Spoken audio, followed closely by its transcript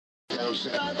Los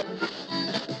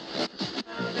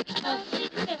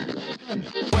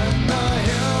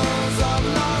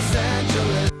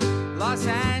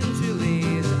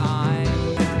Angeles, I'm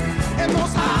and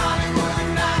most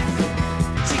Hollywood nights.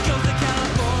 She goes to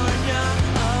California,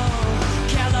 oh,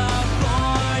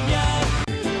 California.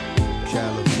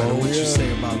 What you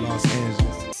say about Los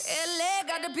Angeles? LA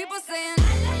got the people saying,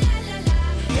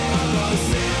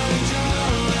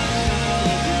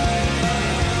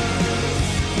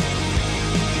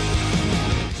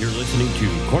 You're listening to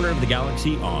Corner of the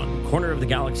Galaxy on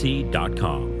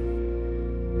cornerofthegalaxy.com.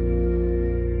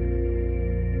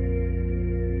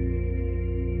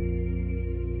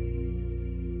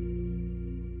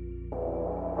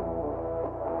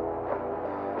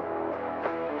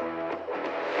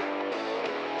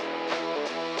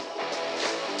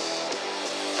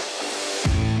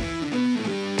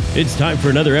 It's time for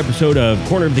another episode of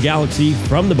Corner of the Galaxy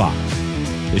from the Box,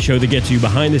 the show that gets you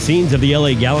behind the scenes of the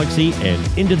LA Galaxy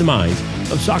and into the minds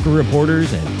of soccer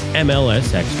reporters and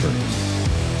MLS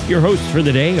experts. Your hosts for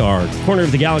the day are Corner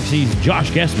of the Galaxy's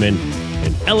Josh Gessman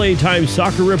and LA Times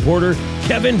soccer reporter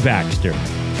Kevin Baxter.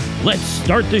 Let's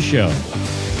start the show.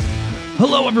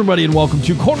 Hello, everybody, and welcome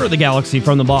to Corner of the Galaxy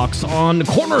from the Box on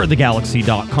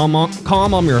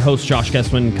cornerofthegalaxy.com. I'm your host, Josh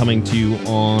Gessman, coming to you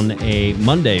on a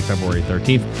Monday, February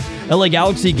 13th. LA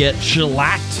Galaxy get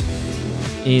shellacked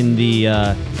in the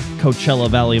Coachella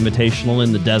Valley Invitational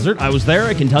in the desert. I was there.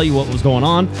 I can tell you what was going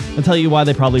on and tell you why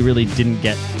they probably really didn't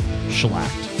get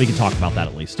shellacked. We can talk about that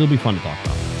at least. It'll be fun to talk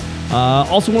about.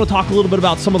 Also want to talk a little bit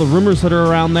about some of the rumors that are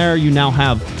around there. You now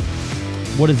have,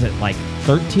 what is it, like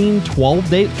 12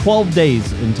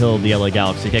 days until the LA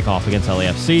Galaxy kick off against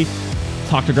LAFC.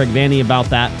 Talked to Greg Vanney about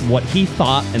that, what he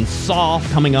thought and saw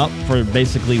coming up for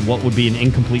basically what would be an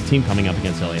incomplete team coming up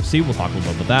against LAFC. We'll talk a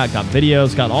little bit about that. Got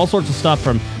videos, got all sorts of stuff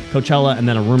from Coachella, and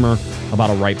then a rumor about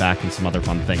a right back and some other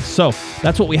fun things. So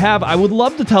that's what we have. I would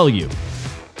love to tell you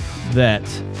that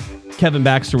Kevin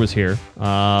Baxter was here,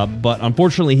 but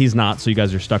unfortunately he's not, so you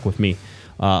guys are stuck with me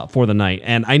for the night.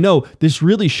 And I know this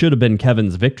really should have been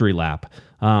Kevin's victory lap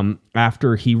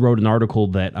after he wrote an article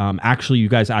that actually you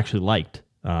guys actually liked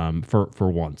for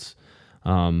once.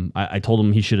 I told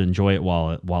him he should enjoy it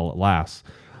while it lasts.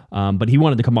 But he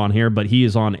wanted to come on here, but he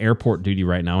is on airport duty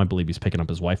right now. I believe he's picking up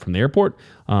his wife from the airport,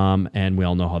 and we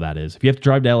all know how that is. If you have to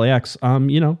drive to LAX,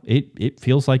 it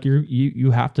feels like you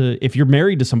have to. If you're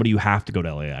married to somebody, you have to go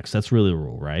to LAX. That's really the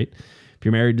rule, right? If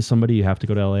you're married to somebody, you have to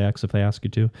go to LAX if they ask you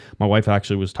to. My wife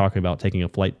actually was talking about taking a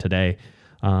flight today,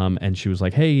 and she was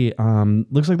like, hey,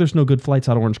 looks like there's no good flights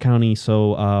out of Orange County,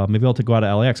 so maybe I'll go out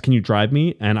to LAX. Can you drive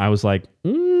me? And I was like,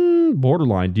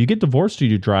 borderline. Do you get divorced or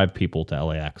do you drive people to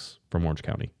LAX from Orange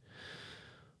County?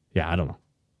 Yeah, I don't know.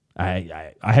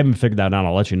 I haven't figured that out.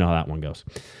 I'll let you know how that one goes.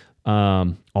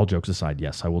 All jokes aside,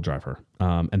 yes, I will drive her.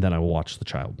 And then I will watch the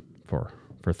child for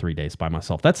 3 days by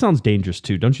myself. That sounds dangerous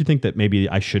too. Don't you think that maybe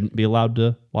I shouldn't be allowed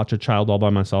to watch a child all by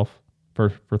myself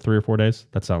for 3 or 4 days?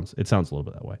 It sounds a little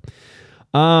bit that way.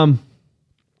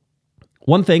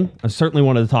 One thing I certainly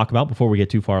wanted to talk about before we get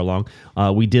too far along,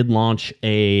 we did launch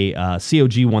a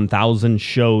COG 1000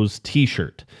 shows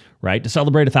t-shirt, right? To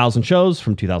celebrate 1,000 shows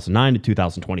from 2009 to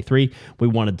 2023, we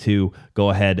wanted to go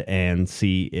ahead and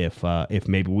see if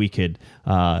maybe we could,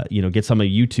 get some of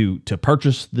you to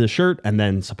purchase the shirt and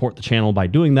then support the channel by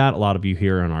doing that. A lot of you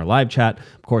here in our live chat,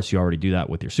 of course, you already do that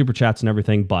with your super chats and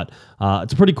everything, but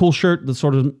it's a pretty cool shirt that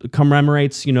sort of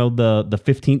commemorates, the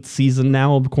 15th season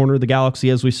now of Corner of the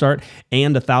Galaxy as we start,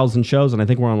 and 1,000 shows, and I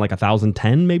think we're on like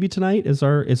 1,010 maybe tonight is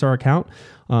our account.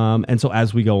 And so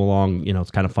as we go along,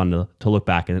 it's kind of fun to look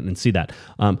back and see that.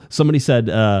 Somebody said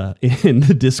in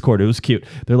the Discord, it was cute.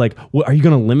 They're like, "What, are you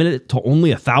going to limit it to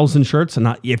only 1,000 shirts?"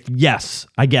 And yes,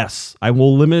 I guess I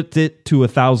will limit it to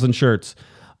 1,000 shirts.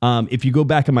 If you go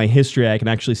back in my history, I can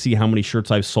actually see how many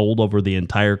shirts I've sold over the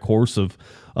entire course of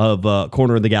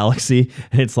Corner of the Galaxy.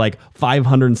 And it's like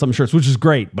 500 and some shirts, which is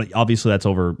great, but obviously that's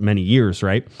over many years,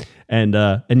 right? And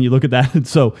you look at that. And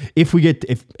so if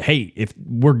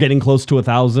we're getting close to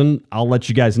 1,000, I'll let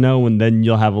you guys know, and then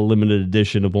you'll have a limited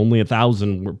edition of only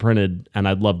 1,000 were printed, and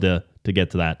I'd love to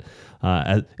get to that.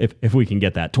 If we can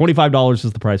get that. $25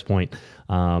 is the price point.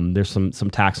 There's some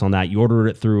tax on that. You order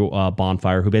it through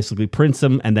Bonfire, who basically prints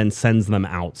them and then sends them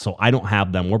out. So I don't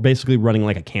have them. We're basically running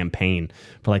like a campaign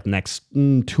for like the next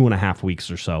 2.5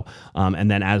 weeks or so. And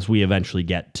then as we eventually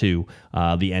get to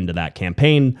the end of that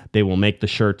campaign, they will make the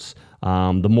shirts.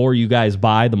 The more you guys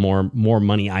buy, the more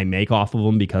money I make off of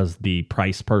them, because the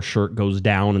price per shirt goes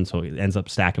down, and so it ends up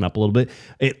stacking up a little bit.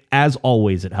 As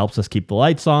always, it helps us keep the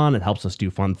lights on. It helps us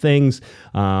do fun things. things.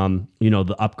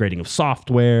 The upgrading of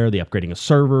software, the upgrading of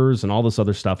servers, and all this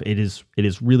other stuff. It is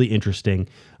really interesting,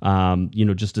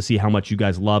 just to see how much you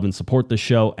guys love and support the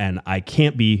show. And I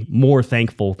can't be more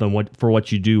thankful for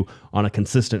what you do on a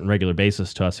consistent and regular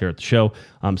basis to us here at the show.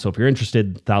 So if you're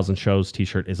interested, 1,000 Shows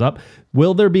t-shirt is up.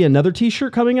 Will there be another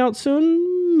t-shirt coming out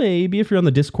soon? Maybe. If you're on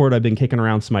the Discord, I've been kicking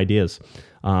around some ideas.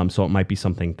 So it might be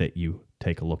something that you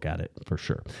take a look at it for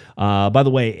sure. By the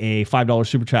way, a $5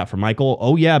 super chat from Michael.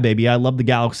 Oh yeah, baby, I love the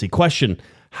Galaxy. Question: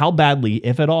 how badly,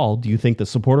 if at all, do you think the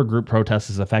supporter group protest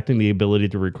is affecting the ability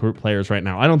to recruit players right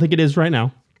now? I don't think it is right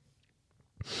now.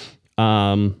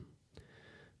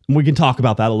 We can talk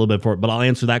about that a little bit but I'll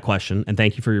answer that question. And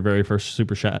thank you for your very first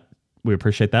super chat. We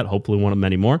appreciate that. Hopefully one of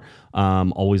many more.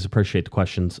 Always appreciate the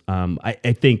questions. I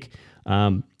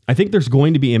think there's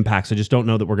going to be impacts. I just don't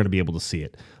know that we're going to be able to see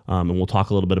it. And we'll talk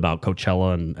a little bit about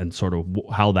Coachella and sort of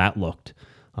how that looked,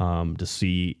 to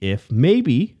see if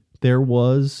maybe there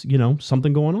was,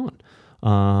 something going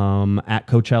on at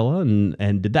Coachella,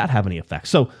 and did that have any effect?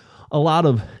 So a lot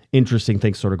of interesting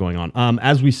things sort of going on.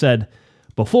 As we said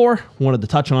before, wanted to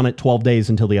touch on it. 12 days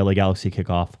until the LA Galaxy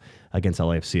kickoff against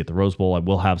LAFC at the Rose Bowl. I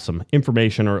will have some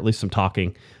information, or at least some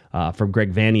talking from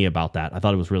Greg Vanney about that. I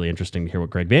thought it was really interesting to hear what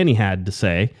Greg Vanney had to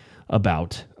say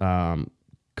about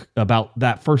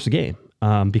that first game,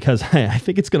 because I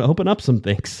think it's going to open up some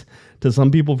things to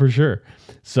some people for sure.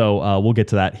 So we'll get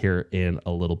to that here in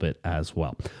a little bit as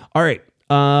well. All right.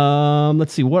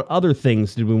 Let's see. What other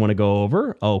things did we want to go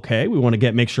over? Okay. We want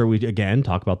to make sure we, again,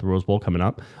 talk about the Rose Bowl coming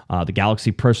up. The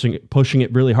Galaxy pushing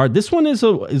it really hard. This one is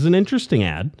an interesting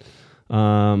ad.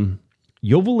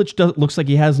 Joveljic looks like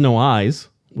he has no eyes,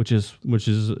 which is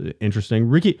interesting.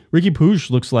 Ricky Puig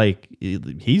looks like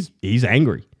he's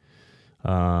angry.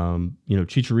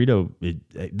 Chicharito,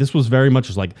 this was very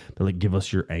much like, they're like, give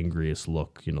us your angriest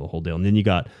look, the whole deal. And then you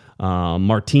got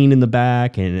Martin in the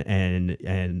back and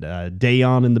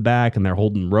Dayon in the back, and they're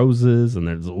holding roses, and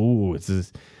there's it's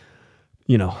this,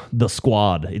 the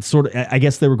squad. It's sort of, I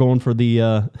guess they were going for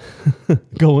the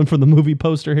movie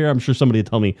poster here. I'm sure somebody will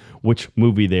tell me which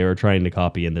movie they are trying to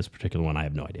copy in this particular one. I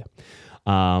have no idea.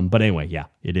 But anyway, yeah,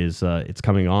 it is. It's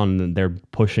coming on, and they're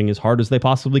pushing as hard as they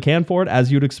possibly can for it,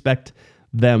 as you'd expect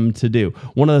them to do.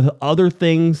 One of the other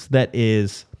things that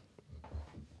is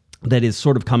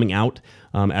sort of coming out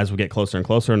as we get closer and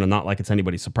closer, and not like it's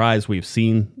anybody's surprise, we've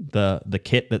seen the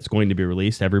kit that's going to be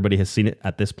released. Everybody has seen it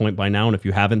at this point by now, and if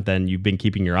you haven't, then you've been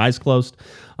keeping your eyes closed.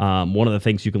 One of the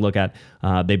things you can look at,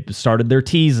 they started their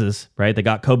teases, right? They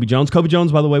got Kobe Jones. Kobe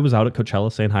Jones, by the way, was out at Coachella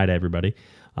saying hi to everybody.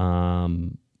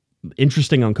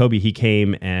 Interesting on Kobe, he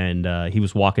came and he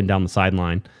was walking down the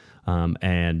sideline,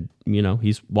 and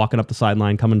he's walking up the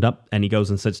sideline, coming up, and he goes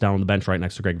and sits down on the bench right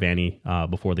next to Greg Vanney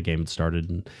before the game had started,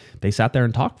 and they sat there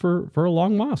and talked for a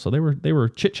long while. So they were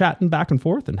chit-chatting back and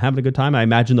forth and having a good time. I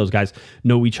imagine those guys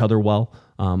know each other well.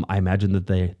 I imagine that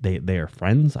they are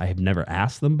friends. I have never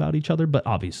asked them about each other, but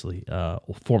obviously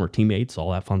former teammates,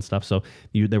 all that fun stuff. So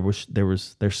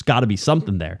there's got to be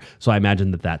something there. So I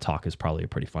imagine that talk is probably a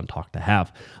pretty fun talk to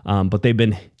have. But they've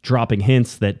been dropping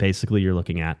hints that basically you're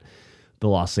looking at the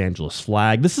Los Angeles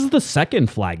flag. This is the second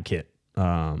flag kit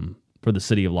for the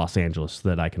city of Los Angeles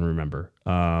that I can remember.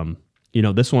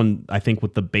 This one, I think,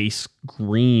 with the base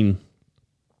green,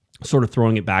 sort of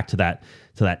throwing it back to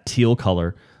that teal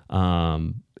color.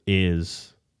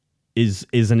 Is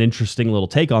an interesting little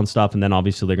take on stuff, and then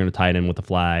obviously they're going to tie it in with the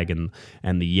flag and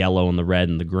the yellow and the red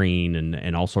and the green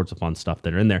and all sorts of fun stuff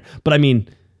that are in there. But I mean,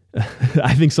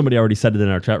 I think somebody already said it in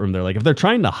our chat room. They're like, if they're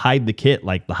trying to hide the kit,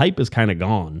 like, the hype is kind of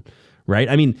gone, right?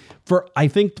 I mean, I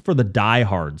think for the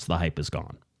diehards, the hype is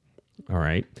gone. All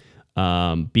right,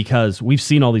 because we've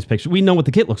seen all these pictures, we know what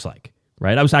the kit looks like,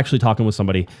 right? I was actually talking with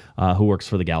somebody who works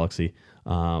for the Galaxy.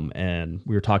 And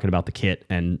we were talking about the kit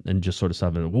and just sort of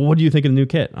stuff. Well, what do you think of the new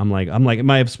kit? I'm like, am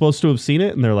I supposed to have seen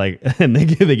it? And they're like, and they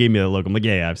gave me the look. I'm like,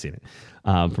 yeah, I've seen it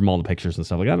from all the pictures and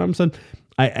stuff like that. And I'm saying,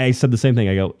 I said the same thing.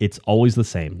 I go, it's always the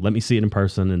same. Let me see it in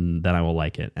person, and then I will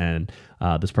like it. And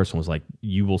this person was like,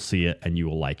 you will see it and you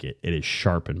will like it. It is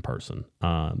sharp in person.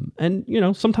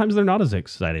 And sometimes they're not as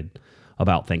excited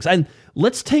about things. And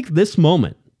let's take this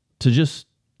moment to just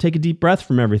take a deep breath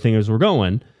from everything as we're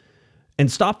going,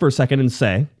 and stop for a second and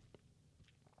say,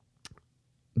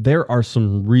 there are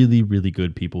some really, really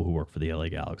good people who work for the LA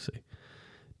Galaxy.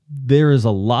 There is a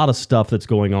lot of stuff that's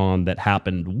going on that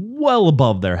happened well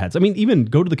above their heads. I mean, even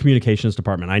go to the communications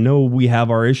department. I know we have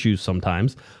our issues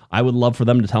sometimes. I would love for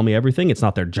them to tell me everything. It's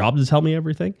not their job to tell me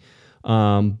everything.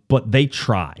 But they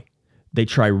try. They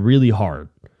try really hard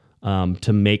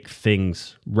to make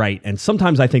things right. And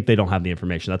sometimes I think they don't have the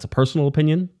information. That's a personal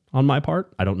opinion on my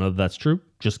part. I don't know if that's true.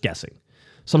 Just guessing.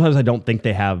 Sometimes I don't think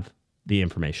they have the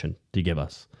information to give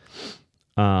us.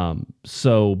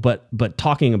 But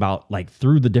talking about like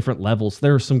through the different levels,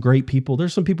 there are some great people.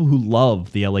 There's some people who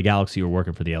love the LA Galaxy or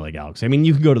working for the LA Galaxy. I mean,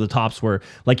 you can go to the tops where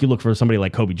like you look for somebody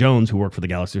like Kobe Jones who worked for the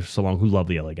Galaxy for so long, who love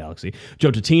the LA Galaxy.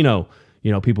 Joe Tatino,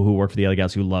 people who work for the LA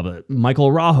Galaxy who love it. Michael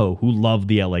Araujo, who love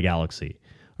the LA Galaxy.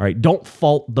 All right. Don't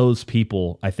fault those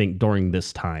people, I think, during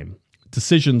this time.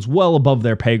 Decisions well above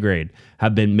their pay grade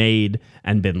have been made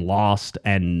and been lost.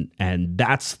 And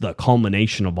that's the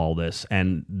culmination of all this.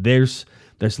 And there's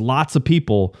lots of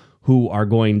people who are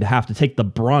going to have to take the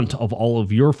brunt of all of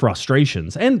your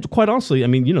frustrations. And quite honestly, I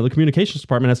mean, the communications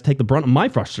department has to take the brunt of my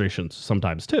frustrations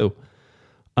sometimes too.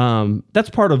 That's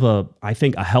part of I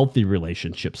think a healthy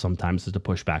relationship sometimes is to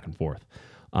push back and forth.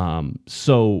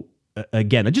 So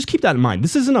again, just keep that in mind.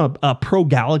 This isn't a pro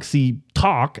Galaxy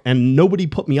talk, and nobody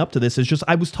put me up to this. It's just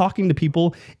I was talking to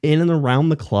people in and around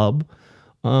the club,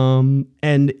 and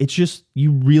it's just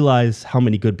you realize how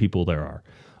many good people there are.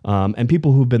 And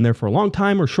people who've been there for a long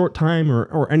time or short time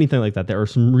or anything like that. There are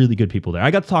some really good people there. I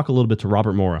got to talk a little bit to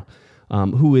Robert Morra,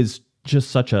 who is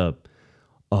just such a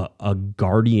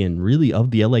guardian really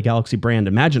of the LA Galaxy brand.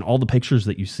 Imagine all the pictures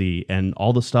that you see and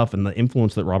all the stuff and the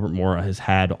influence that Robert Morra has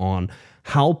had on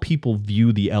how people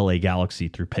view the LA Galaxy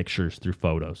through pictures, through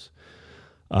photos.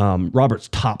 Robert's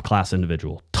top class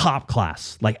individual, top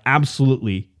class, like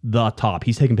absolutely the top.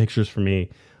 He's taking pictures for me.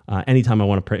 Anytime I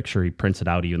want a picture, he prints it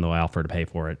out, even though I offer to pay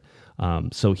for it.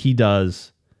 So he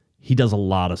does a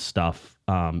lot of stuff,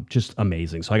 just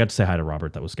amazing. So I got to say hi to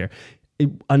Robert. That was scary.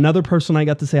 Another person I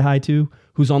got to say hi to,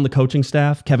 who's on the coaching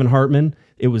staff, Kevin Hartman.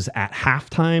 It was at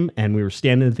halftime, and we were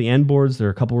standing at the end boards. There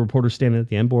were a couple of reporters standing at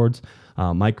the end boards.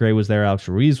 Mike Gray was there. Alex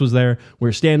Ruiz was there. We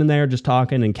were standing there just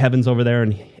talking, and Kevin's over there,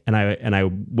 and I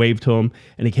waved to him,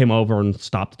 and he came over and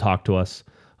stopped to talk to us.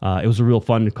 It was a real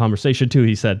fun conversation too.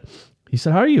 He said,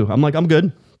 how are you? I'm like, I'm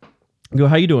good. I go,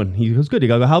 how you doing? He goes, good. He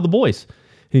goes, how are the boys?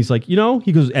 And he's like,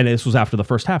 he goes, and this was after the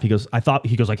first half. He goes, I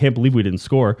can't believe we didn't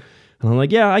score. And I'm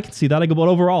like, yeah, I can see that. I go, but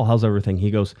overall, how's everything?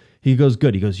 He goes,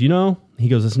 good. He goes,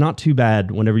 it's not too bad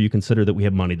whenever you consider that we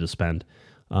have money to spend.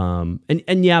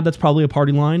 And yeah, that's probably a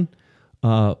party line.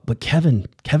 But Kevin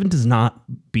does not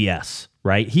BS,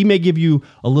 right? He may give you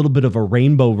a little bit of a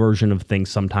rainbow version of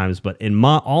things sometimes, but in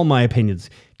all my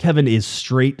opinions, Kevin is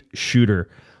straight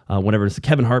shooter. Whenever it's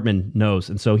Kevin Hartman knows.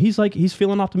 And so he's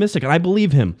feeling optimistic. And I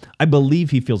believe him. I believe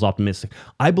he feels optimistic.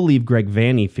 I believe Greg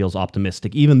Vanney feels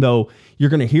optimistic, even though you're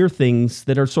going to hear things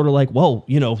that are sort of like, well,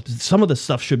 some of this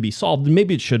stuff should be solved. And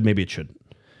maybe it should, maybe it shouldn't.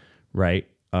 Right.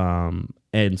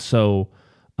 And so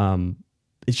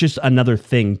it's just another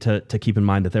thing to keep in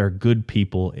mind that there are good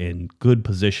people in good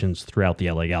positions throughout the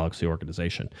LA Galaxy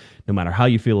organization, no matter how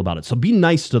you feel about it. So be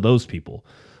nice to those people.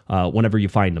 Whenever you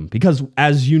find them, because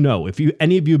as you know, if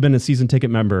any of you have been a season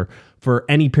ticket member for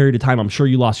any period of time, I'm sure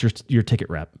you lost your ticket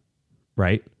rep,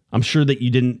 right? I'm sure that you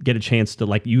didn't get a chance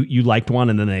to you liked one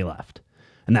and then they left,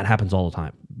 and that happens all the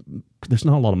time. There's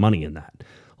not a lot of money in that.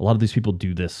 A lot of these people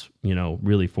do this,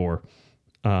 really for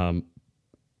the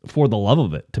love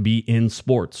of it, to be in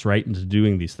sports, right, and to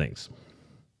doing these things.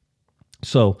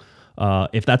 So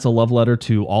if that's a love letter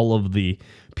to all of the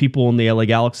people in the LA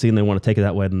Galaxy and they want to take it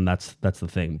that way, then that's the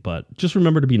thing. But just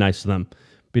remember to be nice to them.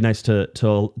 Be nice to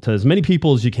as many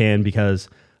people as you can, because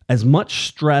as much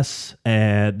stress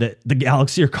that the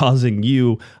Galaxy are causing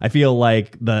you, I feel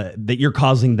like that you're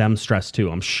causing them stress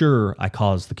too. I'm sure I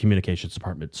caused the communications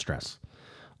department stress.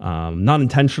 Not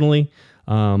intentionally,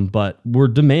 but we're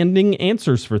demanding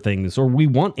answers for things, or we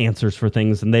want answers for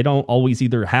things, and they don't always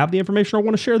either have the information or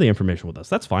want to share the information with us.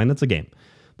 That's fine. That's a game.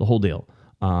 The whole deal.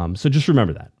 So just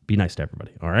remember that. Be nice to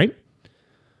everybody. All right?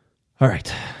 All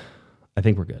right. I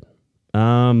think we're good.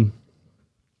 That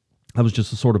was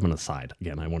just a sort of an aside.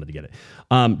 Again, I wanted to get it.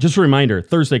 Just a reminder,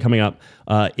 Thursday coming up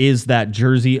is that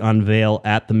jersey unveil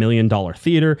at the $1 Million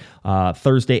Theater.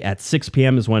 Thursday at 6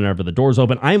 p.m. is whenever the doors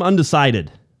open. I'm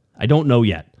undecided. I don't know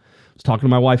yet. I was talking to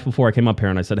my wife before I came up here,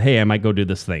 and I said, hey, I might go do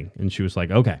this thing. And she was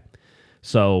like, okay.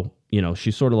 So,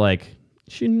 she's sort of like,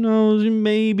 she knows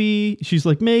maybe. She's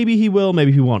like, maybe he will,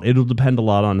 maybe he won't. It'll depend a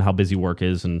lot on how busy work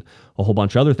is and a whole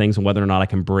bunch of other things, and whether or not I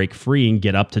can break free and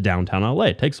get up to downtown LA.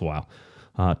 It takes a while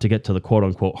to get to the quote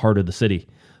unquote heart of the city.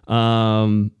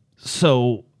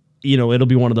 So, it'll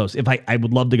be one of those. If I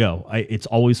would love to go. It's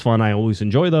always fun. I always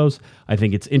enjoy those. I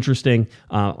think it's interesting.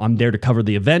 I'm there to cover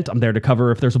the event. I'm there to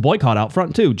cover if there's a boycott out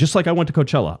front too. Just like I went to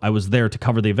Coachella. I was there to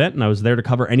cover the event, and I was there to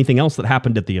cover anything else that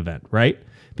happened at the event, right?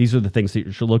 These are the things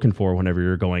that you're looking for whenever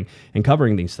you're going and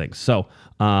covering these things. So,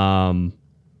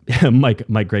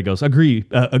 Mike Gray goes,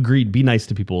 agreed. Be nice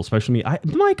to people, especially me.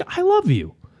 Mike, I love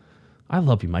you. I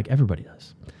love you, Mike. Everybody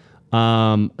does.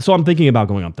 So I'm thinking about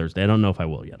going on Thursday. I don't know if I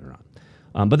will yet or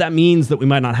not. But that means that we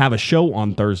might not have a show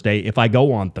on Thursday if I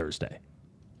go on Thursday.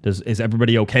 Is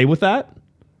everybody okay with that?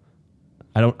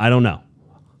 I don't know.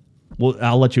 Well,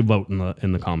 I'll let you vote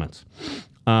in the comments.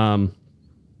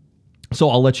 So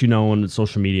I'll let you know on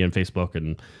social media and Facebook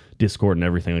and Discord and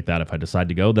everything like that. If I decide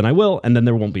to go, then I will, and then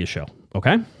there won't be a show.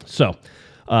 Okay? So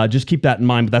just keep that in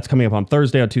mind. But that's coming up on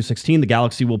Thursday on 2/16. The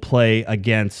Galaxy will play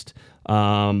against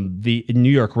the New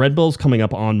York Red Bulls coming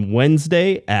up on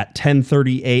Wednesday at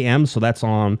 10:30 a.m. So that's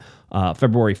on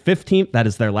February 15th. That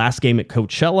is their last game at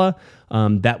Coachella.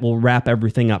 That will wrap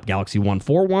everything up. Galaxy won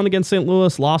 4-1 against St.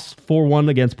 Louis, lost 4-1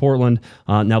 against Portland.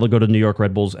 Now they'll go to New York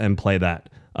Red Bulls and play that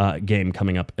game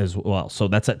coming up as well. So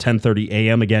that's at 10:30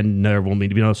 a.m. Again, there will need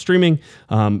to be no streaming.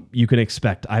 You can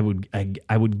expect, I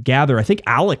would gather, I think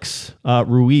Alex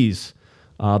Ruiz,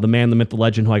 the man, the myth, the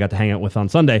legend, who I got to hang out with on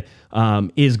Sunday,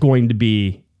 is going to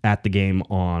be at the game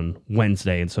on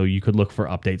Wednesday. And so you could look for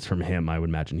updates from him. I would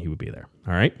imagine he would be there.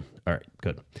 All right,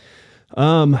 good.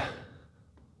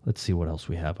 Let's see what else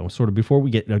we have. Sort of before we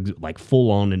get like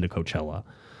full on into Coachella,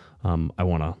 I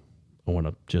want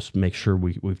to just make sure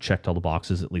we've checked all the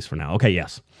boxes, at least for now. Okay,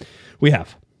 yes, we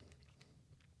have.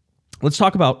 Let's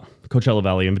talk about Coachella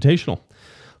Valley Invitational.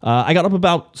 I got up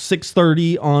about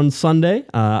 6:30 on Sunday.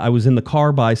 I was in the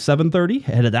car by 7:30,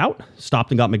 headed out, stopped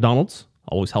and got McDonald's,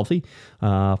 always healthy,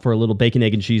 for a little bacon,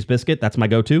 egg, and cheese biscuit. That's my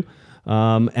go-to.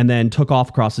 And then took off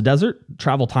across the desert.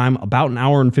 Travel time, about an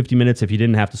hour and 50 minutes if you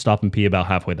didn't have to stop and pee about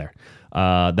halfway there.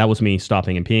 That was me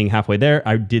stopping and peeing halfway there.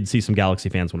 I did see some Galaxy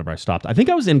fans whenever I stopped. I think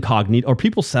I was incognito, or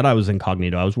people said I was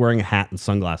incognito. I was wearing a hat and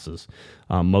sunglasses,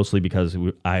 mostly because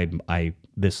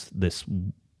this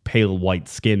pale white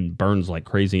skin burns like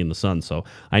crazy in the sun. So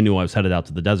I knew I was headed out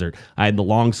to the desert. I had the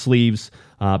long sleeves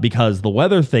because the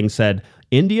weather thing said,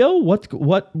 Indio, what's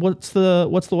the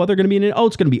weather going to be in it? Oh,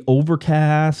 it's going to be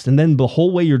overcast. And then the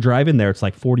whole way you're driving there, it's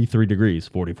like 43 degrees,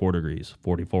 44 degrees,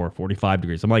 44, 45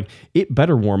 degrees. I'm like, it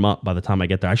better warm up by the time I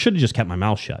get there. I should have just kept my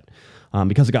mouth shut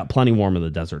because it got plenty warm in the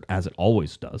desert, as it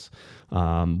always does,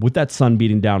 with that sun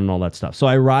beating down and all that stuff. So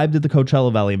I arrived at the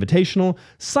Coachella Valley Invitational.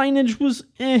 Signage was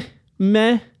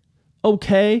meh,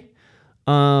 okay.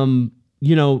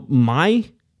 My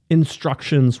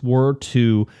instructions were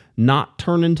to not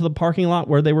turn into the parking lot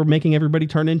where they were making everybody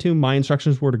turn into. My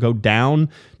instructions were to go down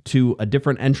to a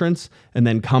different entrance and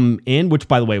then come in, which,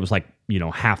 by the way, was like,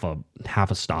 half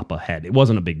a stop ahead. It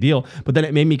wasn't a big deal, but then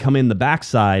it made me come in the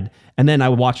backside, and then I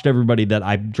watched everybody that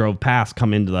I drove past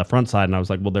come into the front side, and I was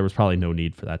like, well, there was probably no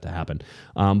need for that to happen.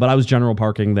 But I was general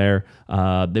parking there.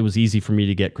 It was easy for me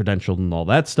to get credentialed and all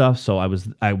that stuff, so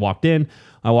I walked in.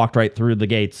 I walked right through the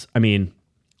gates. I mean,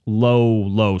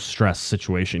 low stress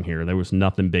situation here. There was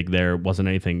nothing big there. It wasn't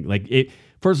anything like it.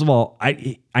 First of all,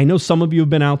 I know some of you have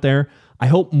been out there. I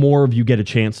hope more of you get a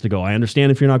chance to go. I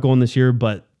understand if you're not going this year,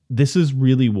 but this is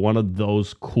really one of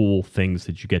those cool things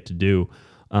that you get to do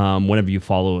whenever you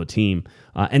follow a team.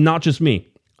 And not just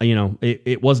me.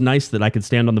 It was nice that I could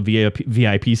stand on the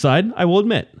VIP side. I will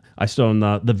admit, I stood on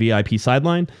the VIP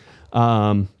sideline.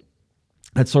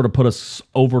 That sort of put us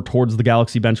over towards the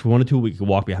Galaxy bench. If we wanted to, we could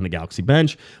walk behind the Galaxy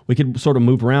bench. We could sort of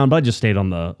move around, but I just stayed on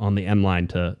the end line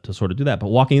to sort of do that. But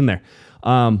walking in there,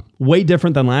 way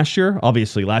different than last year.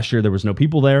 Obviously, last year there was no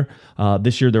people there.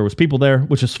 This year there was people there,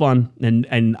 which is fun.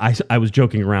 And I was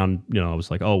joking around. I was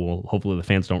like, oh well, hopefully the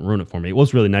fans don't ruin it for me. It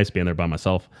was really nice being there by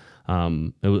myself.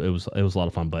 It was a lot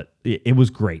of fun, but it was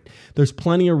great. There's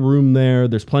plenty of room there.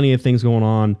 There's plenty of things going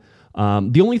on.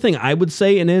 The only thing I would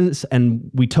say,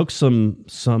 and we took some.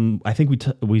 I think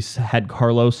we had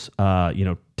Carlos,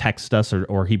 text us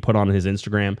or he put on his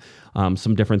Instagram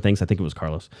some different things. I think it was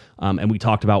Carlos, and we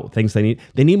talked about things they need.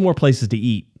 They need more places to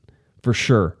eat for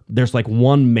sure. There's like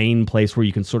one main place where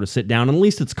you can sort of sit down, and at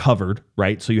least it's covered,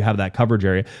 right? So you have that coverage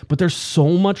area. But there's so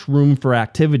much room for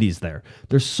activities there.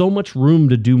 There's so much room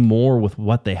to do more with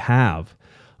what they have,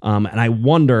 and I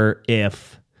wonder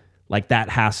if. They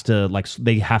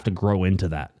have to grow into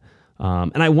that.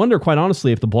 And I wonder, quite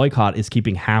honestly, if the boycott is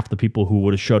keeping half the people who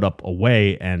would have showed up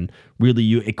away, and really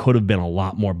it could have been a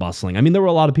lot more bustling. I mean, there were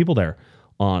a lot of people there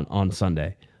on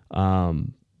Sunday.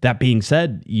 That being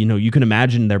said, you can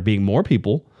imagine there being more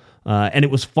people. And it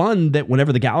was fun that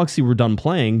whenever the Galaxy were done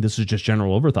playing, this is just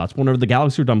general overthoughts, but whenever the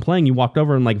Galaxy were done playing, you walked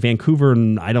over and like Vancouver,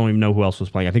 and I don't even know who else was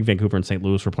playing. I think Vancouver and St.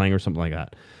 Louis were playing or something like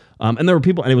that. And there were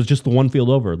people, and it was just the one field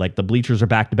over. Like the bleachers are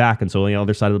back to back, and so on the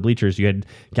other side of the bleachers, you had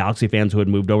Galaxy fans who had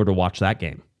moved over to watch that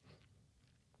game.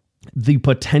 The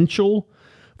potential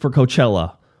for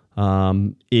Coachella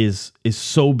is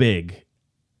so big,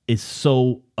 is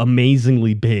so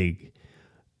amazingly big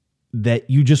that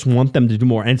you just want them to do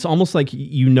more. And it's almost like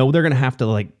they're going to have to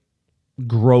like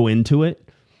grow into it.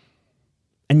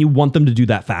 And you want them to do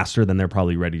that faster than they're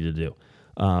probably ready to do,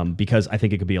 because I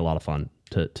think it could be a lot of fun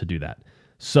to do that.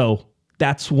 So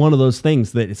that's one of those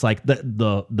things that it's like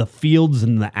the fields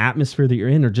and the atmosphere that you're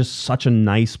in are just such a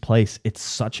nice place. It's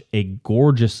such a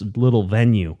gorgeous little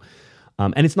venue.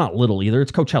 And it's not little either.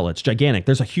 It's Coachella. It's gigantic.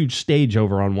 There's a huge stage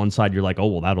over on one side. You're like, oh,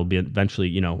 well, that'll be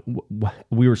eventually,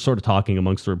 we were sort of talking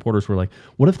amongst the reporters. We're like,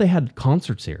 what if they had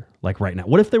concerts here? Like right now,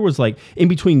 what if there was like in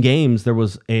between games, there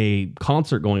was a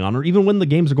concert going on, or even when the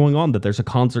games are going on, that there's a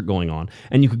concert going on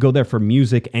and you could go there for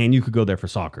music and you could go there for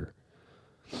soccer.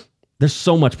 There's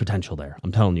so much potential there.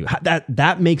 I'm telling you,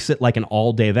 that makes it like an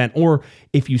all day event. Or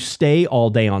if you stay all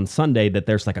day on Sunday, that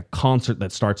there's like a concert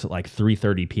that starts at like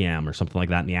 3:30 p.m. or something like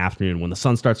that in the afternoon when the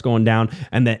sun starts going down,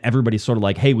 and that everybody's sort of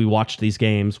like, hey, we watched these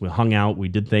games, we hung out, we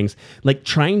did things. Like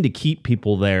trying to keep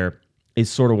people there is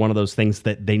sort of one of those things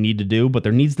that they need to do, but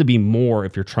there needs to be more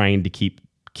if you're trying to keep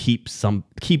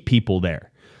people there.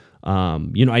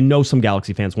 I know some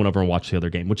Galaxy fans went over and watched the other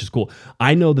game, which is cool.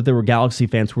 I know that there were Galaxy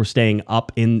fans who were staying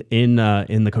up in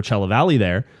the Coachella Valley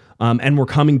there, and were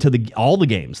coming to all the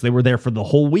games. They were there for the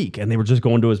whole week, and they were just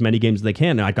going to as many games as they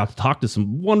can. And I got to talk to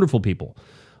some wonderful people,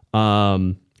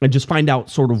 and just find out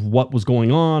sort of what was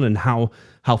going on and how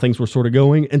things were sort of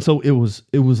going. And so it was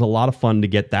a lot of fun to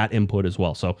get that input as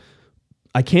well. So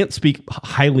I can't speak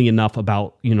highly enough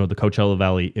about, the Coachella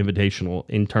Valley Invitational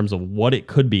in terms of what it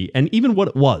could be and even what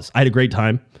it was. I had a great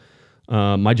time.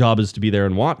 My job is to be there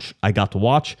and watch. I got to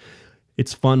watch.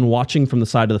 It's fun watching from the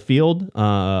side of the field.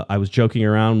 I was joking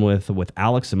around with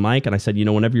Alex and Mike, and I said,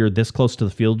 whenever you're this close to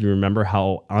the field, you remember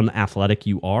how unathletic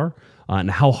you are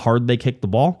and how hard they kick the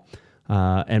ball.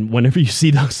 And whenever you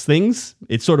see those things,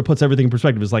 it sort of puts everything in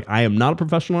perspective. It's like, I am not a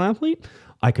professional athlete.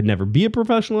 I could never be a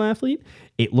professional athlete.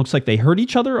 It looks like they hurt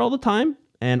each other all the time,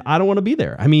 and I don't want to be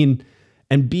there. I mean,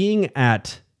 and being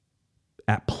at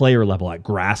player level, at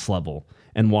grass level,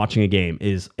 and watching a game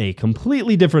is a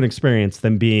completely different experience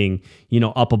than being,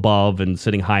 up above and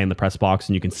sitting high in the press box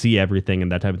and you can see everything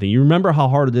and that type of thing. You remember how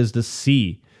hard it is to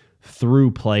see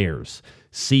through players,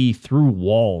 see through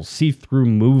walls, see through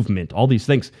movement, all these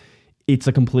things. It's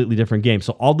a completely different game.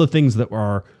 So all the things that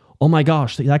are, oh my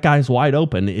gosh, that guy's wide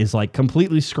open, is like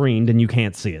completely screened and you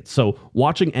can't see it. So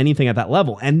watching anything at that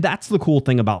level, and that's the cool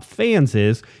thing about fans,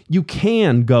 is you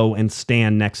can go and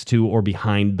stand next to or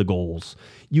behind the goals.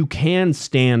 You can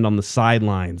stand on the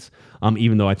sidelines,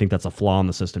 even though I think that's a flaw in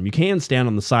the system. You can stand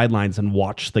on the sidelines and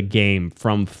watch the game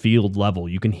from field level.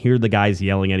 You can hear the guys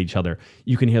yelling at each other.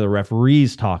 You can hear the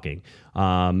referees talking.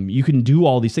 You can do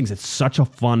all these things. It's such a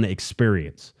fun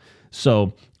experience.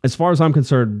 So as far as I'm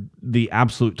concerned, the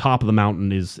absolute top of the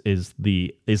mountain is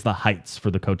the heights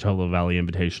for the Coachella Valley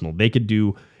Invitational. They could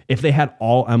do, if they had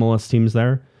all MLS teams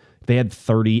there, if they had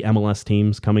 30 MLS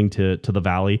teams coming to the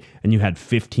Valley, and you had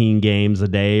 15 games a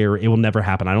day, or it will never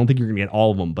happen. I don't think you're going to get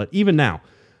all of them. But even now,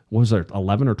 was there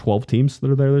 11 or 12 teams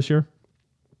that are there this year?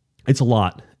 It's a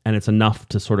lot, and it's enough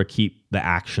to sort of keep the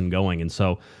action going. And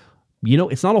so,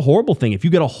 it's not a horrible thing. If you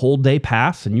get a whole day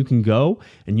pass and you can go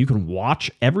and you can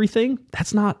watch everything,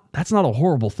 that's not a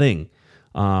horrible thing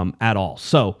at all.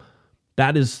 So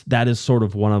that is sort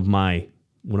of one of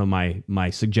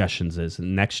my suggestions is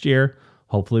next year,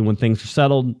 hopefully when things are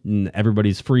settled and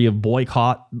everybody's free of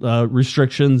boycott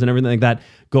restrictions and everything like that,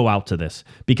 go out to this.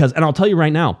 Because, and I'll tell you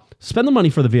right now, spend the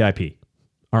money for the VIP.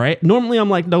 All right. Normally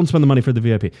I'm like, don't spend the money for the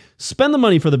VIP. Spend the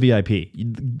money for the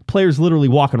VIP. Players literally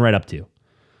walking right up to you.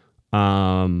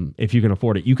 If you can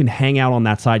afford it, you can hang out on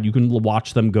that side. You can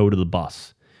watch them go to the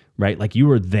bus, right? Like you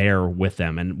were there with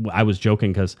them. And I was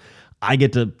joking because I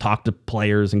get to talk to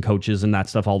players and coaches and that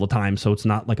stuff all the time. So it's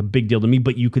not like a big deal to me,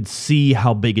 but you could see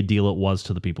how big a deal it was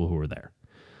to the people who were there.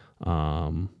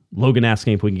 Logan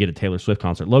asking if we can get a Taylor Swift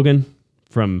concert. Logan,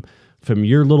 from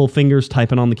your little fingers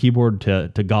typing on the keyboard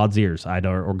to God's ears,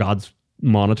 or God's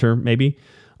monitor, maybe.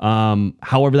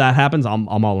 However that happens, I'm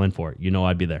all in for it.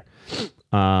 I'd be there.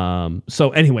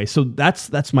 So anyway, so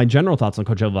that's my general thoughts on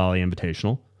Coachella Valley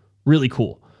Invitational. Really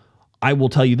cool. I will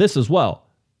tell you this as well.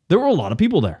 There were a lot of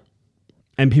people there,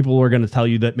 and people are going to tell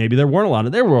you that maybe there were a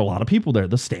lot of people there.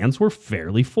 The stands were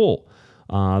fairly full.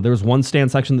 There was one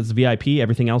stand section that's VIP.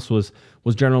 Everything else was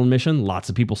general admission. Lots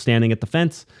of people standing at the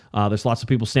fence. There's lots of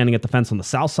people standing at the fence on the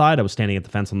south side. I was standing at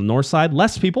the fence on the north side.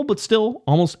 Less people, but still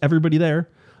almost everybody there.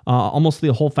 Almost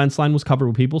the whole fence line was covered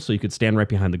with people, so you could stand right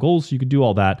behind the goals. You could do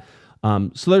all that.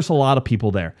 So there's a lot of people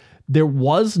there. There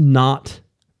was not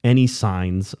any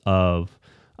signs of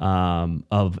a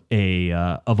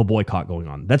boycott going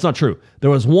on. That's not true. There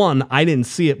was one, I didn't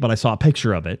see it, but I saw a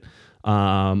picture of it,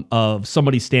 of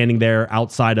somebody standing there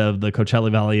outside of the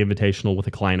Coachella Valley Invitational with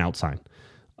a Crying Out sign.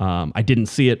 I didn't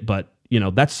see it, but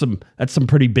that's some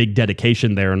pretty big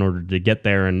dedication there in order to get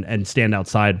there and stand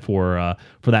outside for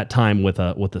that time with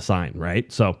a sign,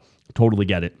 right? So totally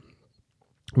get it.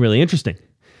 Really interesting.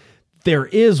 There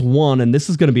is one, and this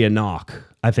is going to be a knock,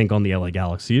 I think, on the LA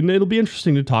Galaxy, and it'll be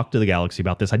interesting to talk to the Galaxy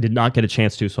about this. I did not get a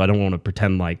chance to, so I don't want to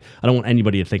pretend like I don't want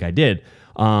anybody to think I did.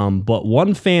 But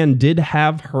one fan did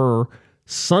have her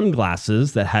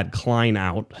sunglasses that had Klein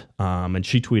out, and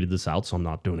she tweeted this out, so I'm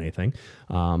not doing anything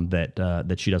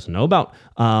that she doesn't know about.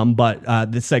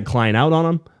 But this said Klein out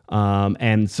on them,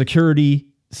 and security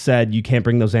said you can't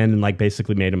bring those in, and like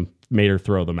basically made her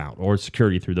throw them out, or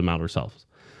security threw them out herself.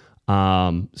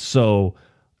 So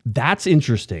that's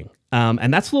interesting.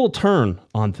 And that's a little turn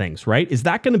on things, right? Is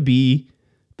that going to be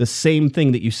the same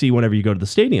thing that you see whenever you go to the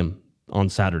stadium on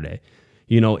Saturday?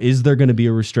 Is there going to be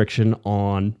a restriction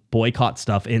on boycott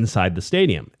stuff inside the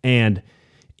stadium? And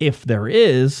if there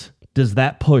is, does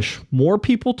that push more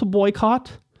people to boycott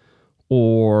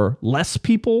or less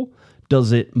people?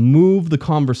 Does it move the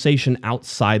conversation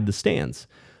outside the stands?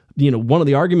 One of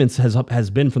the arguments has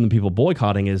been from the people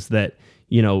boycotting is that,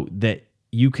 that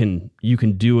you can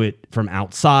do it from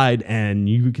outside and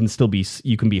you can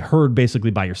be heard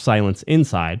basically by your silence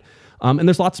inside. And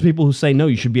there's lots of people who say, no,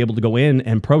 you should be able to go in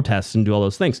and protest and do all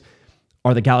those things.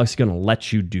 Are the Galaxy going to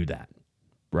let you do that?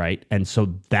 Right. And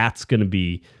so that's going to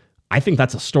be, I think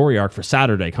that's a story arc for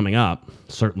Saturday coming up,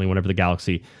 certainly whenever the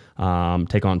Galaxy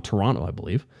take on Toronto, I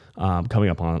believe, coming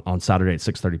up on Saturday at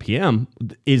 6:30 p.m.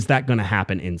 Is that going to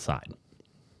happen inside?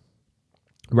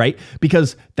 Right?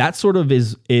 Because that sort of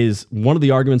is one of the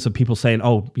arguments of people saying,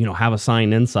 oh, have a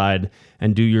sign inside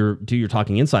and do your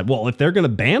talking inside. Well, if they're going to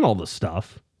ban all this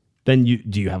stuff, then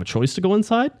do you have a choice to go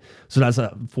inside? So does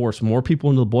that force more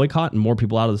people into the boycott and more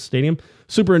people out of the stadium?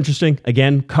 Super interesting.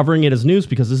 Again, covering it as news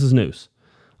because this is news.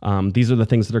 These are the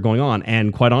things that are going on.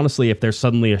 And quite honestly, if there's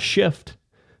suddenly a shift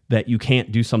that you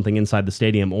can't do something inside the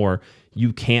stadium, or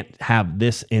you can't have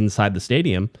this inside the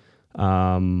stadium,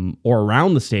 or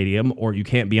around the stadium, or you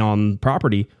can't be on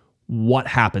property, what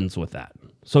happens with that?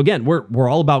 So again, we're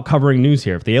all about covering news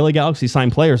here. If the LA Galaxy sign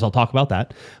players, I'll talk about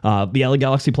that. The LA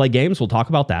Galaxy play games, we'll talk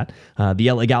about that.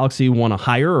 The LA Galaxy want to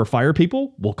hire or fire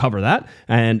people, we'll cover that.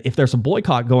 And if there's a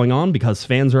boycott going on because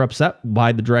fans are upset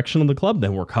by the direction of the club,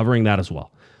 then we're covering that as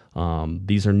well.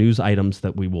 These are news items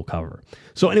that we will cover.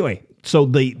 So anyway, so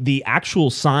the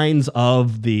actual signs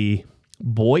of the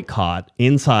boycott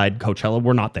inside Coachella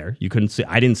were not there. You couldn't see.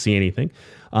 I didn't see anything.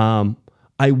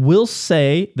 I will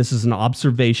say this is an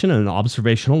observation and an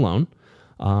observation alone.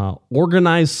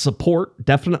 Organized support,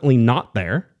 definitely not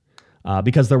there,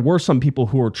 because there were some people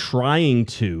who were trying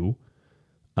to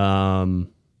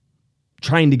get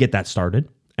that started,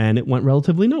 and it went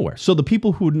relatively nowhere. So the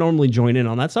people who would normally join in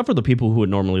on that stuff, or the people who would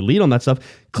normally lead on that stuff,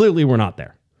 clearly were not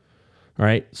there. All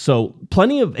right. So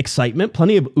plenty of excitement,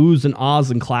 plenty of oohs and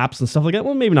ahs and claps and stuff like that.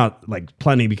 Well, maybe not like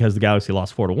plenty because the Galaxy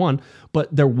lost 4-1,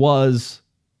 but there was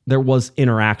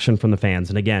interaction from the fans.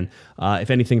 And again,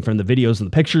 if anything from the videos and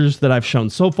the pictures that I've shown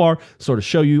so far sort of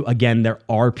show you, again, there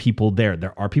are people there.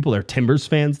 There are Timbers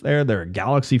fans there. There are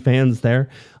Galaxy fans there.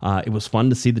 It was fun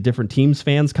to see the different teams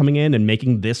fans coming in and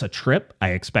making this a trip. I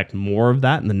expect more of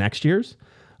that in the next years.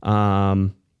 There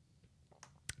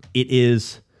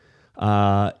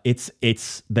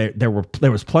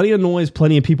was plenty of noise,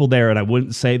 plenty of people there, and I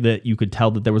wouldn't say that you could tell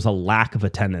that there was a lack of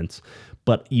attendance,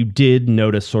 but you did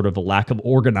notice sort of a lack of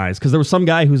organized, because there was some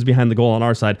guy who's behind the goal on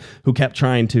our side who kept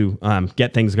trying to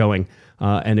get things going,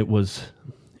 and it was,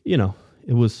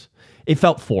 it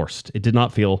felt forced. It did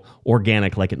not feel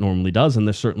organic like it normally does, and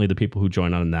there's certainly the people who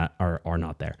join on that are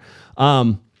not there.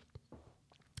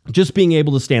 Just being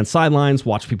able to stand sidelines,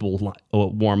 watch people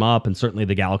warm up, and certainly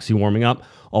the Galaxy warming up,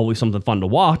 always something fun to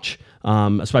watch,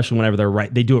 especially whenever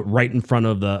they do it right in front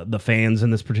of the fans. In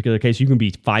this particular case, you can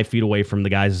be 5 feet away from the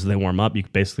guys as they warm up. You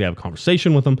can basically have a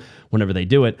conversation with them whenever they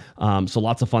do it. So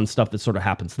lots of fun stuff that sort of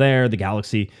happens there. The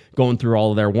Galaxy going through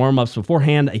all of their warm-ups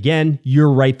beforehand. Again,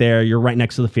 you're right there. You're right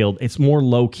next to the field. It's more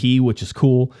low-key, which is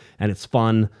cool, and it's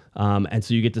fun. And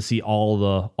so you get to see all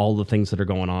the things that are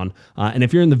going on. And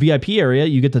if you're in the VIP area,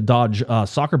 you get to dodge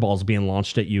soccer balls being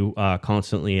launched at you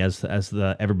constantly as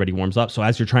everybody warms up. So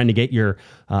as you're trying to get your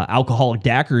alcoholic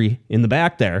daiquiri in the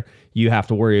back there, you have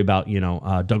to worry about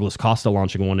Douglas Costa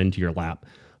launching one into your lap,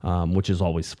 which is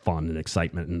always fun and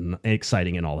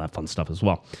exciting and all that fun stuff as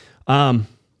well.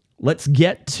 Let's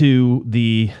get to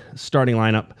the starting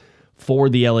lineup for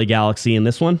the LA Galaxy in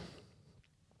this one.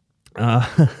 I'm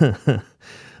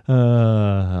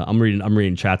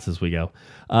reading chats as we go.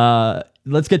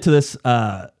 Let's get to this.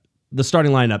 The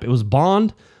starting lineup. It was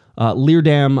Bond,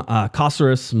 Leerdam,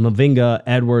 Caceres, Mavinga,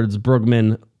 Edwards,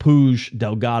 Brugman, Puig,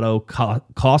 Delgado,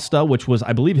 Costa, which was,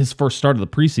 I believe, his first start of the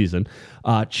preseason,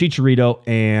 Chicharito,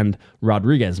 and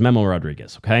Memo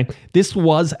Rodriguez, okay? This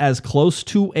was as close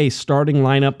to a starting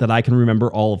lineup that I can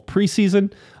remember all of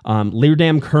preseason.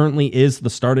 Leerdam currently is the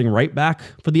starting right back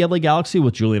for the LA Galaxy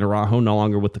with Julian Araujo no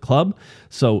longer with the club.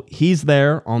 So he's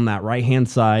there on that right-hand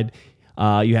side.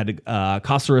 You had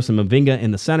Caceres and Mavinga in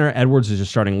the center. Edwards is your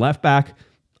starting left back.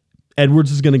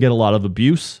 Edwards is going to get a lot of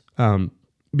abuse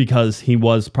because he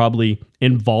was probably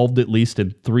involved at least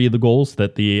in 3 of the goals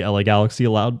that the LA Galaxy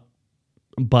allowed.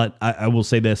 But I will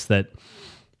say this, that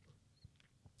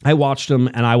I watched him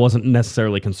and I wasn't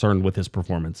necessarily concerned with his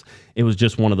performance. It was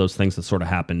just one of those things that sort of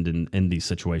happened in these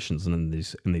situations and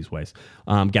in these ways.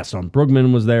 Gaston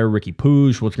Brugman was there, Ricky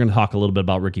Puig. We're going to talk a little bit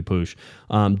about Ricky Puig.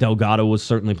 Delgado was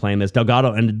certainly playing this.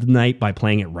 Delgado ended the night by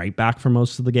playing it right back for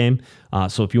most of the game.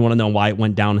 So if you want to know why it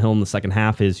went downhill in the second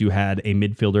half, is you had a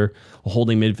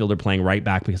holding midfielder playing right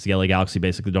back because the LA Galaxy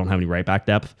basically don't have any right back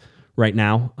depth right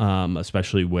now,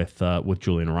 especially with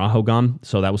Julian Araujo gone.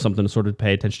 So that was something to sort of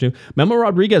pay attention to. Memo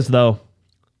Rodriguez, though,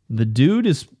 the dude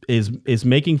is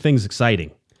making things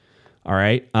exciting. All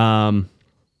right. I'll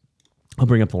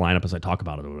bring up the lineup as I talk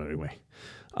about it anyway.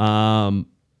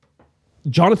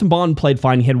 Jonathan Bond played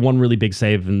fine. He had one really big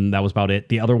save, and that was about it.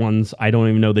 The other ones, I don't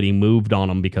even know that he moved on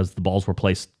them because the balls were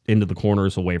placed into the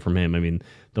corners away from him. I mean,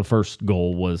 the first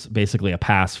goal was basically a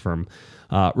pass from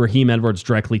Raheem Edwards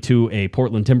directly to a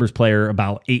Portland Timbers player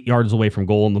about 8 yards away from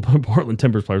goal, and the Portland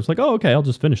Timbers player was like, "Oh, okay, I'll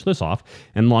just finish this off,"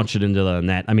 and launch it into the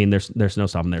net. I mean, there's no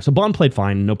stopping there. So Bond played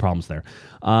fine, no problems there.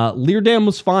 Leerdam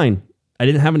was fine. I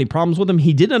didn't have any problems with him.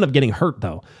 He did end up getting hurt,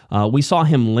 though. We saw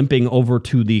him limping over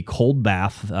to the cold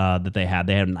bath that they had.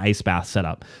 They had an ice bath set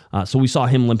up. So we saw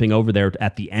him limping over there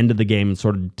at the end of the game and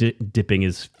sort of dipping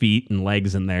his feet and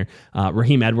legs in there.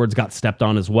 Raheem Edwards got stepped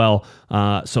on as well.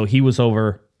 So he was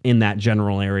over in that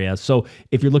general area. So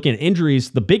if you're looking at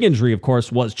injuries, the big injury, of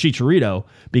course, was Chicharito,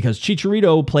 because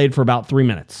Chicharito played for about 3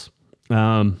 minutes.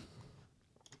 I'd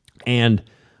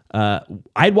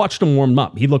watched him warm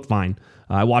up. He looked fine.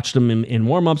 I watched him in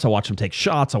warm-ups. I watched him take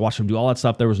shots. I watched him do all that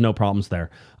stuff. There was no problems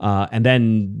there. And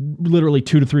then literally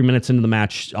 2 to 3 minutes into the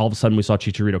match, all of a sudden we saw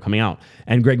Chicharito coming out.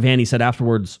 And Greg Vanney said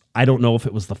afterwards, I don't know if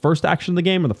it was the first action of the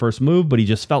game or the first move, but he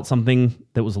just felt something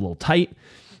that was a little tight.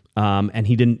 And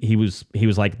he was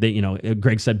like,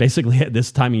 Greg said, basically at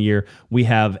this time of year, we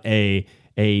have a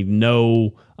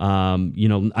no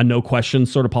question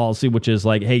sort of policy, which is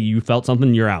like, hey, you felt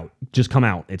something, you're out. Just come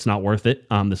out. It's not worth it.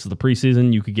 This is the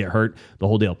preseason. You could get hurt, the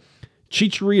whole deal.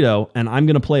 Chicharito, and I'm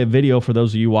going to play a video for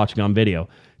those of you watching on video.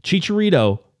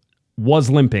 Chicharito was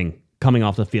limping coming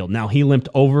off the field. Now, he limped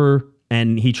over,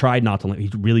 and he tried not to limp. He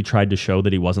really tried to show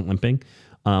that he wasn't limping,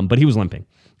 but he was limping.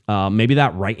 Maybe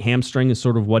that right hamstring is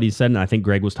sort of what he said, and I think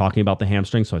Greg was talking about the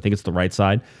hamstring, so I think it's the right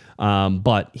side.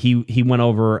 But he went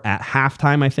over at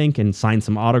halftime, I think, and signed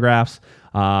some autographs.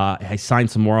 He signed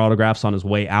some more autographs on his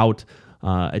way out,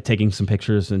 taking some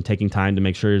pictures and taking time to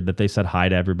make sure that they said hi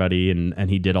to everybody, and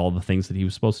he did all the things that he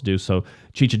was supposed to do. So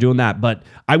Chicha doing that. But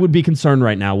I would be concerned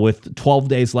right now with 12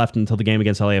 days left until the game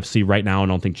against LAFC. Right now, I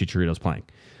don't think Chicharito's playing.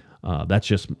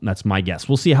 That's my guess.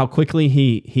 We'll see how quickly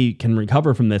he can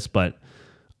recover from this, but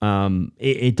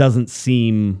it doesn't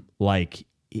seem like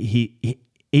he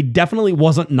definitely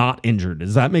wasn't not injured.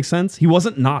 Does that make sense? He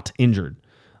wasn't not injured.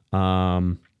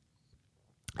 And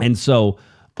so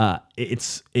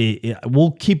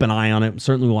we'll keep an eye on it.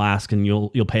 Certainly we'll ask, and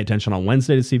you'll pay attention on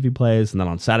Wednesday to see if he plays, and then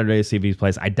on Saturday to see if he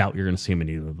plays. I doubt you're going to see him in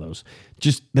either of those.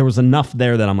 Just there was enough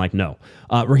there that I'm like, no.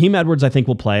 Raheem Edwards, I think,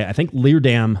 will play. I think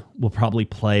Leerdam will probably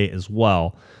play as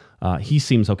well. He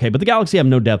seems okay, but the Galaxy have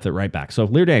no depth at right back. So if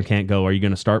Leerdam can't go, are you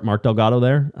going to start Mark Delgado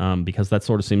there? Because that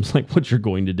sort of seems like what you're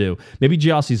going to do. Maybe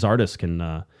Gyasi Zardes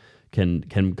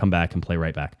can come back and play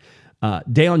right back.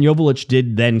 Dejan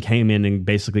Joveljic came in and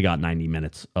basically got 90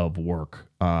 minutes of work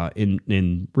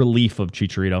in relief of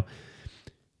Chicharito.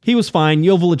 He was fine.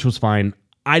 Joveljic was fine.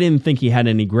 I didn't think he had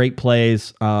any great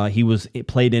plays. He was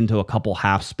played into a couple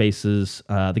half spaces.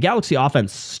 The Galaxy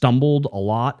offense stumbled a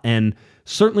lot, and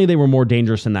certainly they were more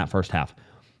dangerous in that first half.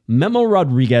 Memo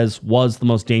Rodriguez was the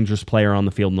most dangerous player on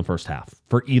the field in the first half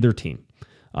for either team.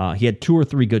 He had 2 or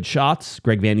 3 good shots.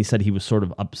 Greg Vanney said he was sort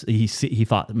of he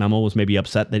thought Memo was maybe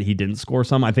upset that he didn't score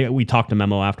some. I think we talked to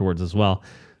Memo afterwards as well.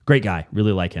 Great guy.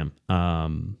 Really like him.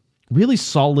 Really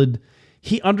solid.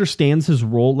 He understands his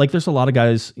role. Like, there's a lot of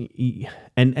guys,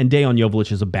 and Dejan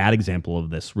Joveljic is a bad example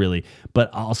of this, really. But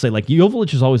I'll say, like,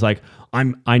 Joveljic is always like,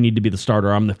 I need to be the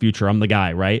starter. I'm the future. I'm the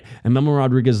guy, right? And Memo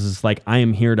Rodriguez is like, I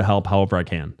am here to help however I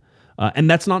can. And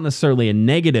that's not necessarily a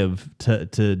negative to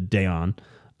Dejan.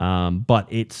 But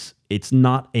it's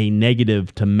not a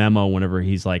negative to Memo whenever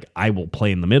he's like, I will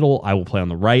play in the middle, I will play on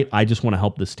the right, I just want to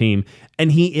help this team.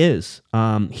 And he is.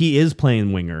 He is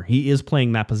playing winger. He is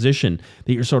playing that position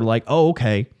that you're sort of like, oh,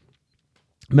 okay.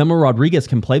 Memo Rodriguez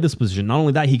can play this position. Not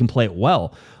only that, he can play it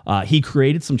well. He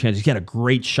created some chances. He had a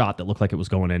great shot that looked like it was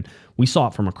going in. We saw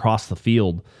it from across the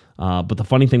field. But the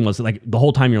funny thing was, like, the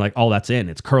whole time you're like, oh, that's in.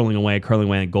 It's curling away.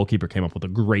 And goalkeeper came up with a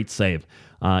great save.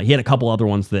 He had a couple other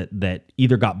ones that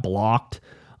either got blocked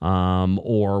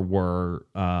or were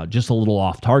just a little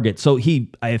off target. So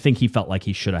I think he felt like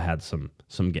he should have had some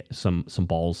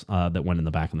balls that went in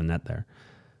the back of the net there.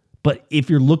 But if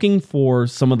you're looking for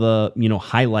some of the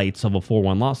highlights of a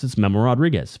 4-1 loss, it's Memo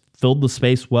Rodriguez. Filled the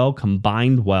space well,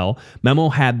 combined well. Memo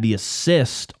had the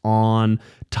assist on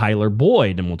Tyler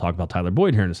Boyd, and we'll talk about Tyler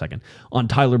Boyd here in a second, on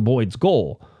Tyler Boyd's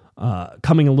goal.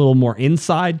 Coming a little more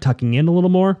inside, tucking in a little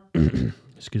more.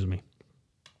 Excuse me.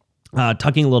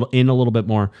 Tucking a little bit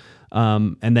more,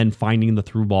 and then finding the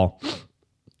through ball.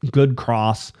 Good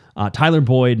cross. Tyler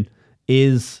Boyd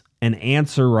is an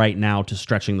answer right now to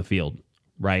stretching the field.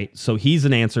 Right. So he's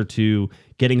an answer to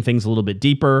getting things a little bit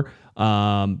deeper,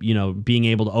 being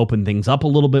able to open things up a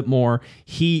little bit more.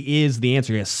 He is the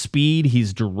answer. He has speed.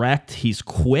 He's direct. He's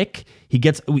quick.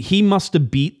 He must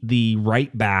have beat the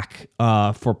right back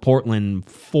for Portland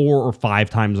 4 or 5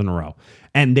 times in a row.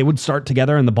 And they would start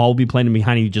together and the ball would be playing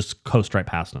behind and you just coast right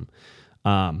past him.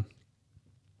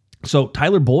 So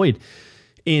Tyler Boyd,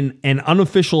 in an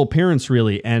unofficial appearance,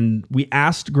 really, and we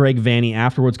asked Greg Vanney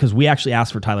afterwards, because we actually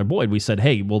asked for Tyler Boyd. We said,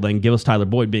 hey, well, then give us Tyler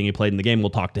Boyd, being he played in the game,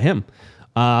 we'll talk to him.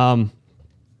 And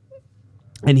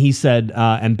he said,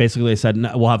 and basically they said,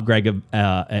 no, we'll have Greg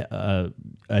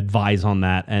advise on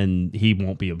that, and he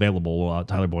won't be available.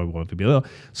 Tyler Boyd won't be available.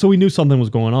 So we knew something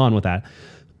was going on with that.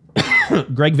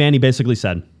 Greg Vanney basically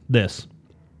said this.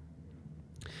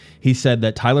 He said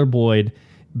that Tyler Boyd,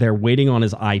 they're waiting on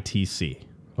his ITC.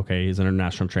 Okay, his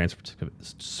international transfer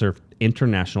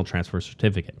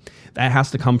certificate. That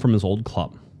has to come from his old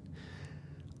club.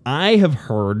 I have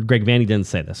heard, Greg Vanney didn't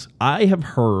say this, I have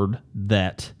heard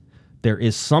that there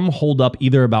is some holdup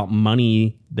either about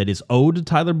money that is owed to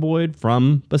Tyler Boyd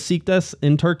from Besiktas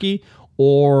in Turkey,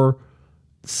 or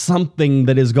something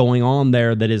that is going on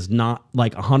there that is not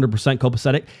like 100%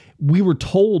 copacetic. We were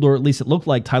told, or at least it looked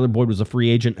like, Tyler Boyd was a free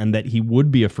agent and that he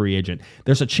would be a free agent.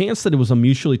 There's a chance that it was a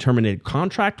mutually terminated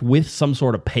contract with some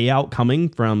sort of payout coming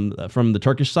from the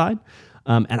Turkish side.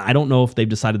 And I don't know if they've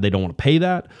decided they don't want to pay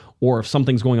that or if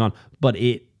something's going on, but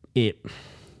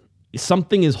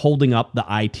something is holding up the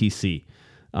ITC.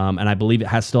 And I believe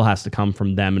it still has to come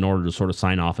from them in order to sort of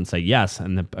sign off and say yes.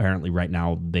 And apparently right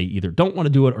now they either don't want to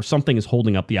do it or something is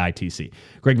holding up the ITC.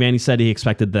 Greg Vanney said he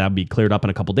expected that would be cleared up in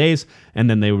a couple days, and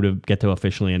then they would get to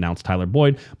officially announce Tyler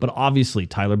Boyd. But obviously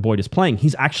Tyler Boyd is playing.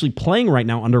 He's actually playing right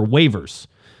now under waivers.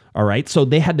 All right. So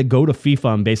they had to go to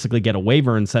FIFA and basically get a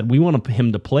waiver and said, we want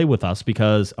him to play with us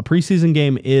because a preseason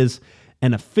game is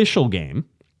an official game.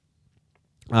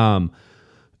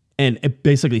 And it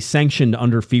basically sanctioned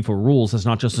under FIFA rules. It's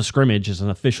not just a scrimmage, it's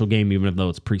an official game, even though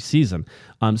it's preseason.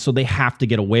 So they have to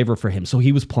get a waiver for him. So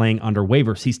he was playing under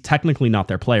waivers. He's technically not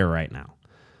their player right now.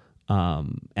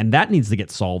 And that needs to get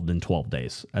solved in 12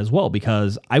 days as well,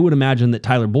 because I would imagine that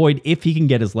Tyler Boyd, if he can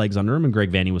get his legs under him, and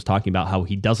Greg Vanney was talking about how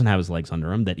he doesn't have his legs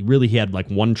under him, that he had like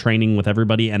one training with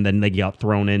everybody and then they got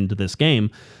thrown into this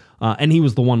game. And he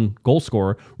was the one goal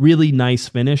scorer. Really nice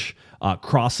finish,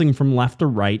 crossing from left to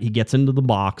right. He gets into the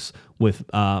box with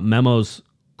Memo's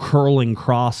curling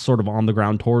cross sort of on the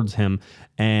ground towards him,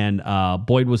 and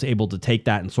Boyd was able to take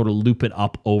that and sort of loop it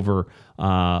up over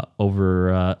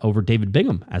David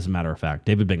Bingham. As a matter of fact,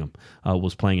 David Bingham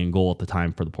was playing in goal at the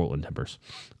time for the Portland Timbers.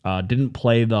 Didn't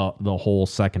play the whole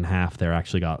second half there.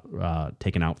 Actually got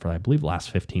taken out for, I believe, the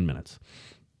last 15 minutes.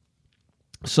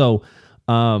 So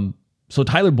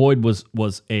Tyler Boyd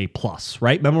was a plus,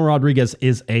 right? Memo Rodriguez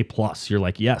is a plus. You're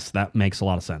like, yes, that makes a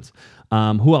lot of sense.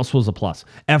 Who else was a plus?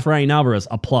 Efrain Alvarez,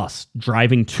 a plus.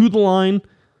 Driving to the line,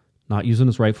 not using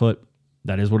his right foot.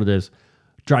 That is what it is.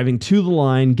 Driving to the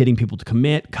line, getting people to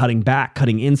commit, cutting back,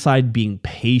 cutting inside, being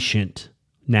patient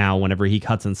now whenever he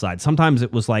cuts inside. Sometimes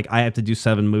it was like, I have to do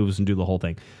 7 moves and do the whole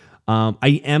thing.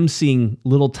 I am seeing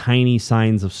little tiny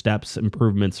signs of steps,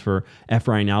 improvements for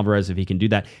Efrain Alvarez if he can do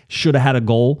that. Should have had a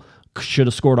goal. Should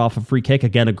have scored off a free kick.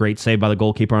 Again, a great save by the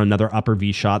goalkeeper on another upper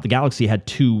V shot. The Galaxy had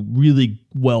 2 really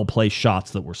well-placed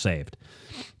shots that were saved.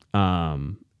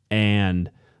 So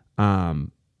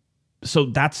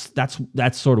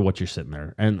that's sort of what you're sitting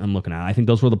there and looking at. I think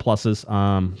those were the pluses.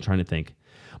 Trying to think.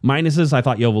 Minuses, I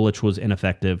thought Joveljic was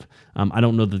ineffective. I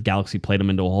don't know that the Galaxy played him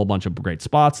into a whole bunch of great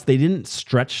spots. They didn't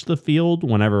stretch the field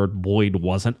whenever Boyd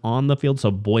wasn't on the field,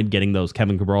 so Boyd getting those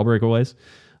Kevin Cabral breakaways.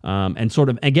 And sort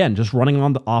of, again, just running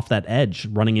off that edge,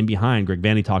 running in behind. Greg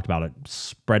Vanney talked about it,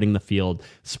 spreading the field,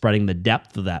 spreading the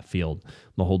depth of that field,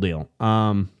 the whole deal.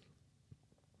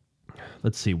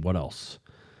 Let's see, what else?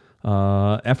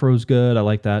 Efro's good. I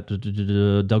like that.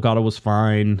 Delgado was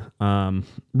fine.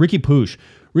 Ricky Puig.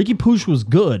 Ricky Puig was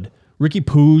good. Ricky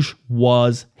Puig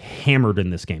was hammered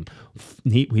in this game.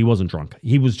 He wasn't drunk.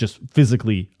 He was just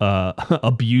physically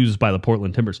abused by the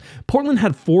Portland Timbers. Portland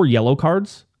had 4 yellow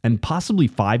cards and possibly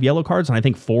 5 yellow cards, and I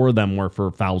think 4 of them were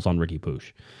for fouls on Ricky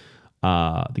Puig.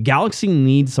 The Galaxy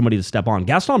needs somebody to step on.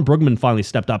 Gaston Brugman finally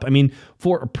stepped up. I mean,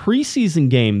 for a preseason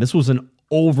game, this was an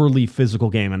overly physical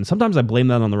game, and sometimes I blame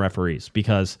that on the referees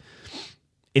because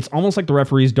it's almost like the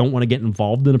referees don't want to get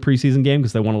involved in a preseason game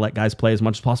because they want to let guys play as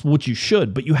much as possible, which you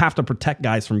should, but you have to protect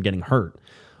guys from getting hurt.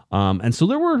 And so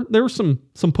there were some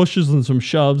pushes and some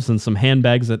shoves and some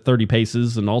handbags at 30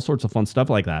 paces and all sorts of fun stuff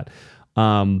like that.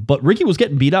 But Ricky was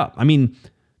getting beat up. I mean,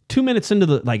 2 minutes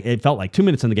into it felt like 2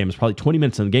 minutes in the game. It's probably 20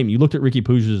 minutes in the game. You looked at Ricky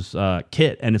Puig's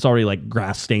kit and it's already like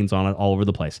grass stains on it all over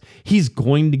the place. He's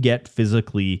going to get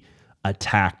physically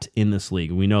attacked in this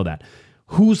league. We know that.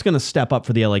 Who's going to step up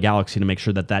for the LA Galaxy to make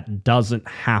sure that that doesn't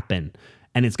happen?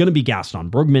 And it's going to be Gaston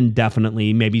Brugman,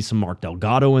 definitely. Maybe some Mark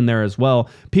Delgado in there as well.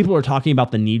 People are talking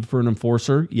about the need for an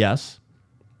enforcer. Yes.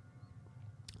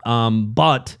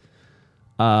 But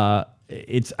right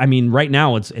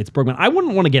now it's Brugman. I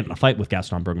wouldn't want to get in a fight with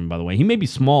Gaston Brugman, by the way. He may be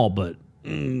small, but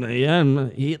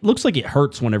it looks like it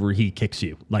hurts whenever he kicks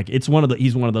you. Like he's one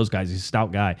of those guys. He's a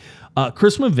stout guy.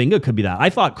 Chris Mavinga could be that. I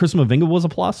thought Chris Mavinga was a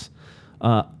plus.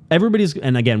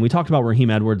 And again, we talked about Raheem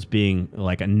Edwards being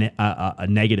like a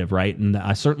negative, right? And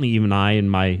I certainly, even in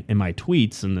my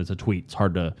tweets, and it's a tweet, it's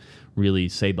hard to really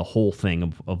say the whole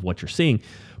thing of what you're seeing.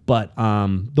 But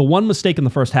the one mistake in the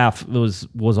first half was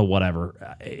a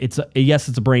whatever. It's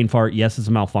a brain fart. Yes, it's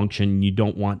a malfunction. You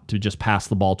don't want to just pass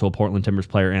the ball to a Portland Timbers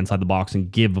player inside the box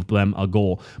and give them a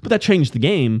goal. But that changed the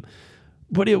game.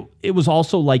 But it was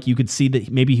also like you could see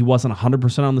that maybe he wasn't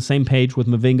 100% on the same page with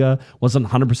Mavinga, wasn't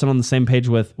 100% on the same page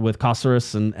with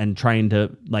Cáceres and trying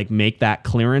to like make that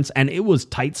clearance. And it was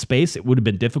tight space. It would have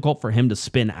been difficult for him to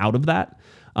spin out of that.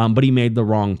 But he made the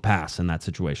wrong pass in that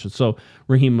situation. So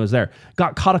Raheem was there.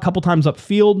 Got caught a couple times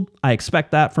upfield. I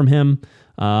expect that from him.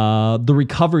 The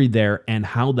recovery there and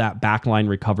how that back line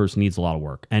recovers needs a lot of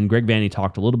work. And Greg Vanney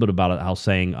talked a little bit about it, how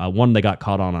saying one, they got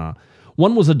caught on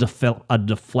one was a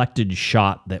deflected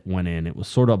shot that went in. It was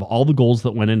sort of all the goals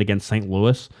that went in against St.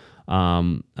 Louis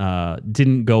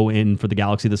didn't go in for the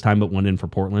Galaxy this time, but went in for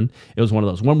Portland. It was one of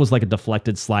those. One was like a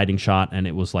deflected sliding shot, and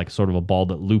it was like sort of a ball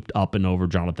that looped up and over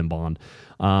Jonathan Bond.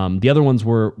 The other ones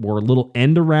were little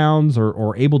end arounds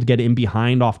or able to get in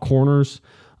behind off corners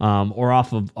or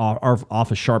off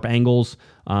of sharp angles,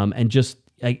 and just.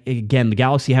 Again, the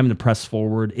Galaxy having to press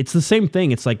forward. It's the same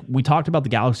thing. It's like we talked about the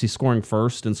Galaxy scoring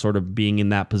first and sort of being in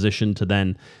that position to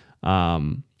then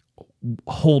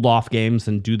hold off games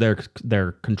and do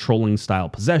their controlling style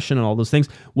possession and all those things.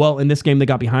 Well, in this game, they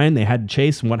got behind. They had to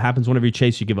chase. And what happens whenever you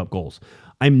chase, you give up goals.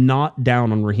 I'm not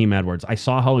down on Raheem Edwards. I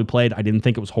saw how he played. I didn't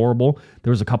think it was horrible. There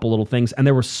was a couple little things. And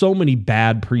there were so many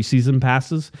bad preseason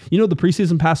passes. You know, the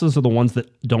preseason passes are the ones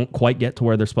that don't quite get to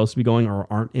where they're supposed to be going or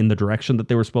aren't in the direction that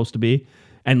they were supposed to be.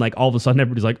 And like all of a sudden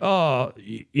everybody's like, oh,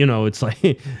 you know, it's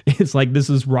like this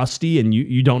is rusty and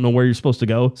you don't know where you're supposed to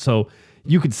go. So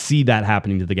you could see that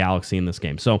happening to the Galaxy in this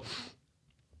game. So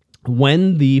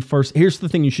here's the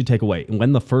thing you should take away.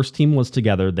 When the first team was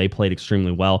together, they played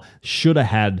extremely well. Should have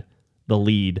had the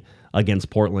lead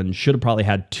against Portland. Should have probably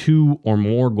had 2 or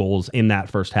more goals in that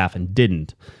first half and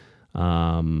didn't.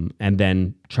 And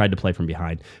then tried to play from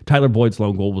behind. Tyler Boyd's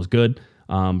lone goal was good.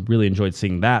 Really enjoyed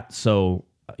seeing that. So,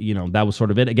 you know, that was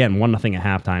sort of it. Again, 1-0 at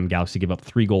halftime. Galaxy give up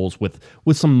 3 goals with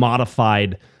some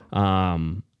modified,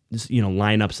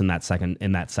 lineups in that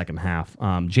second half.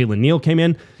 Jalen Neal came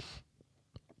in.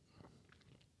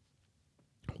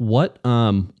 What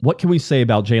can we say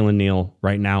about Jalen Neal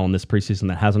right now in this preseason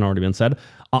that hasn't already been said?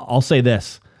 I'll say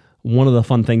this. One of the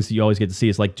fun things that you always get to see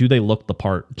is like, do they look the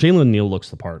part? Jalen Neal looks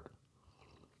the part.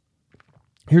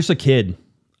 Here's a kid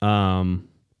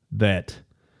that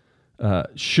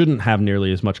shouldn't have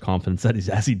nearly as much confidence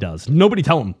as he does. Nobody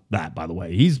tell him that, by the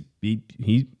way. He's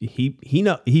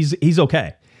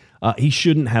okay. He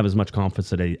shouldn't have as much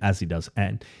confidence as he does,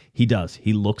 and he does.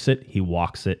 He looks it, he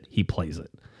walks it, he plays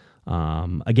it.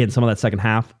 Again, some of that second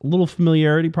half, little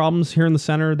familiarity problems here in the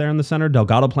center, there in the center.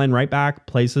 Delgado playing right back,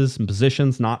 places and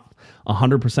positions, not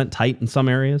 100% tight in some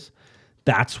areas.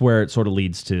 that's where it sort of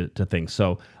leads to things.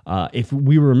 So if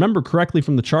we remember correctly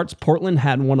from the charts, Portland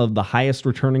had one of the highest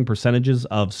returning percentages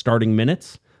of starting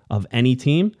minutes of any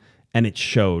team, and it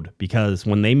showed because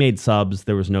when they made subs,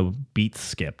 there was no beats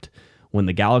skipped. When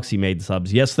the Galaxy made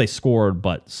subs, yes, they scored,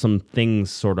 but some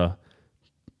things sort of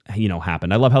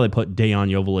happened. I love how they put Dejan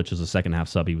Joveljic as a second half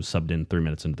sub. He was subbed in 3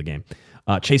 minutes into the game.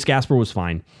 Chase Gasper was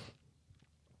fine.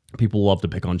 People love to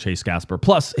pick on Chase Gasper.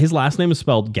 Plus, his last name is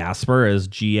spelled Gasper as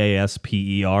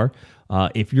Gasper.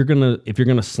 If you're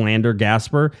gonna slander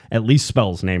Gasper, at least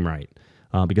spell his name right.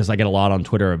 Because I get a lot on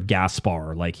Twitter of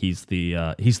Gaspar, like he's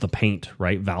the paint,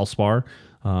 right? Valspar,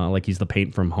 like he's the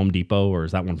paint from Home Depot, or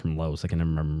is that one from Lowe's? I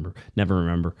can never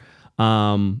remember.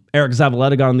 Eric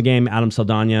Zavaleta got in the game. Adam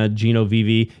Saldana, Gino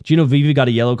Vivi. Gino Vivi got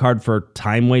a yellow card for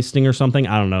time wasting or something.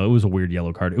 I don't know. It was a weird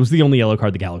yellow card. It was the only yellow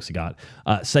card the Galaxy got.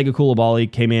 Sega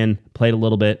Coulibaly came in, played a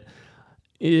little bit.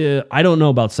 I don't know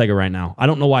about Sega right now. I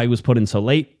don't know why he was put in so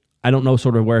late. I don't know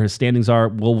sort of where his standings are.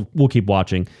 We'll keep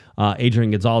watching. Adrian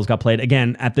Gonzalez got played.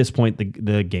 Again, at this point,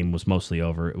 the game was mostly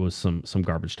over. It was some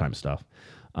garbage time stuff.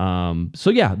 So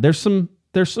yeah, there's some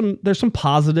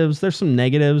positives, there's some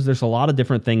negatives, there's a lot of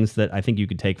different things that I think you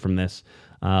could take from this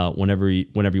whenever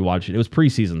you watch it. It was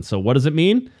preseason, so what does it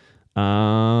mean?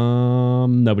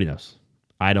 Nobody knows.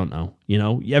 I don't know.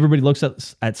 Everybody looks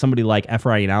at somebody like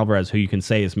Efrain Alvarez, who you can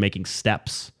say is making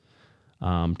steps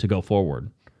to go forward.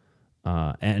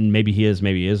 And maybe he is,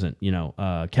 maybe he isn't.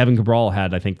 Kevin Cabral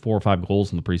had, I think, 4 or 5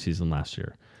 goals in the preseason last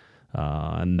year.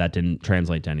 And that didn't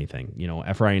translate to anything.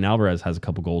 Efrain Alvarez has a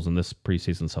couple goals in this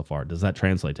preseason so far. Does that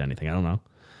translate to anything? I don't know.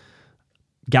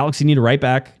 Galaxy need a right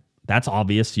back. That's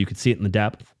obvious. You could see it in the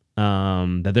depth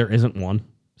that there isn't one.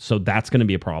 So that's going to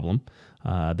be a problem.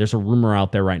 There's a rumor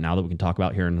out there right now that we can talk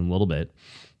about here in a little bit.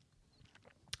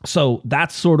 So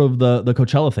that's sort of the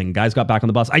Coachella thing. Guys got back on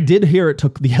the bus. I did hear it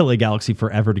took the LA Galaxy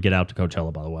forever to get out to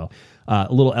Coachella, by the way. A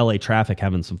little LA traffic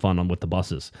having some fun with the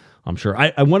buses, I'm sure.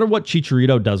 I wonder what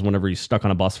Chicharito does whenever he's stuck on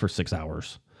a bus for 6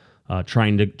 hours,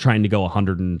 trying to go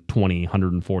 120,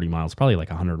 140 miles, probably like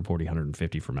 140,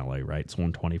 150 from LA, right? It's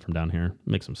 120 from down here.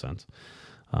 Makes some sense.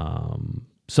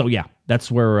 So yeah,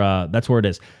 that's where it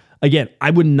is. Again,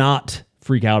 I would not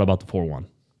freak out about the 4-1.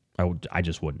 I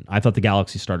just wouldn't. I thought the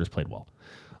Galaxy starters played well.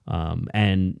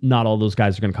 And not all those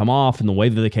guys are going to come off in the way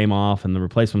that they came off, and the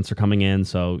replacements are coming in.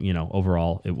 So,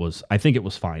 overall, I think it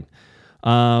was fine.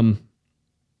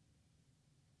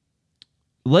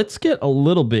 Let's get a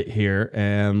little bit here,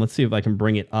 and let's see if I can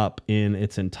bring it up in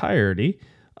its entirety.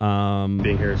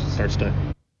 Being here starts to,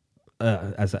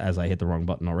 as I hit the wrong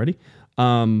button already.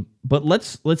 But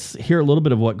let's hear a little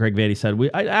bit of what Greg Vanney said.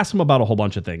 I asked him about a whole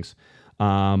bunch of things.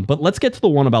 But let's get to the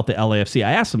one about the LAFC.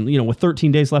 I asked him, with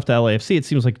 13 days left to LAFC, it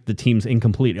seems like the team's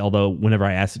incomplete. Although whenever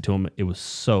I asked it to him, it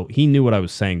was he knew what I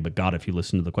was saying. But God, if you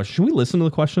listen to the question, should we listen to the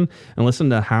question and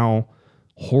listen to how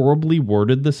horribly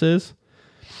worded this is?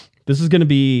 This is going to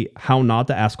be how not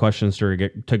to ask questions to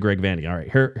Greg Vanney. All right,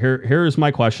 here is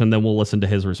my question. Then we'll listen to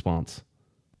his response.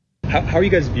 How are you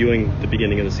guys viewing the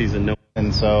beginning of the season?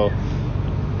 And so,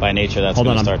 by nature, that's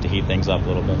going to start to heat things up a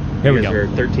little bit. Here we go. We're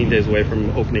 13 days away from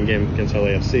opening game against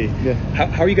LAFC. Yeah.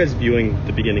 How are you guys viewing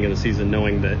the beginning of the season,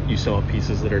 knowing that you still have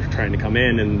pieces that are trying to come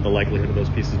in, and the likelihood of those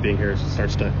pieces being here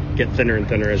starts to get thinner and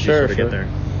thinner as you sort of get there?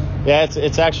 Yeah,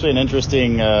 it's actually an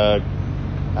interesting, I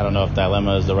don't know if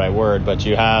dilemma is the right word, but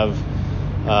you have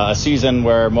a season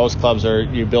where most clubs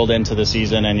you build into the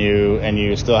season and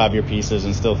you still have your pieces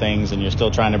and still things, and you're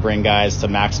still trying to bring guys to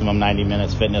maximum 90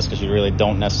 minutes fitness because you really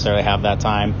don't necessarily have that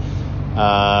time.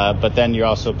 But then you're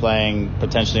also playing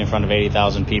potentially in front of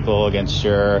 80,000 people against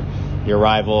your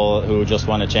rival who just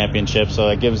won a championship. So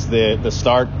it gives the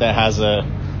start that has a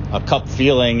cup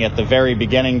feeling at the very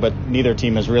beginning, but neither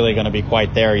team is really going to be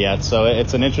quite there yet. So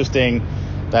it's an interesting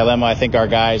dilemma. I think our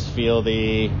guys feel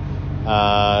the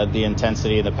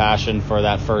intensity, the passion for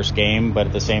that first game, but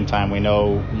at the same time, we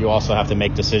know you also have to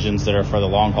make decisions that are for the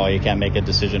long haul. You can't make a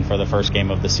decision for the first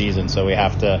game of the season, so we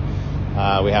have to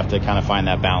kind of find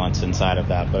that balance inside of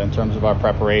that. But in terms of our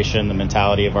preparation, the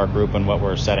mentality of our group and what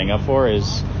we're setting up for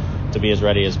is to be as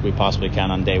ready as we possibly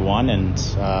can on day one, and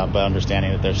but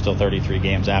understanding that there's still 33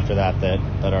 games after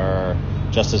that are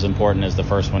just as important as the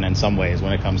first one in some ways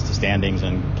when it comes to standings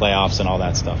and playoffs and all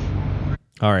that stuff.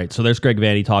 All right, so there's Greg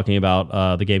Vanney talking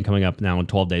about the game coming up now in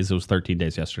 12 days. It was 13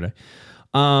 days yesterday.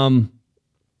 You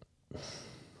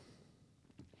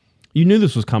knew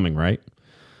this was coming, right?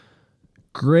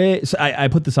 Great. So I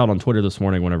put this out on Twitter this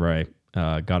morning whenever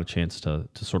I got a chance to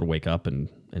sort of wake up and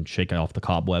shake off the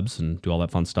cobwebs and do all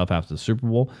that fun stuff after the Super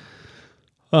Bowl.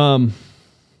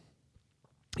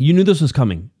 You knew this was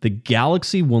coming. The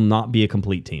Galaxy will not be a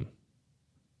complete team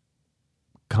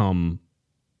come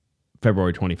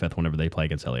February 25th, whenever they play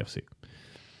against LAFC.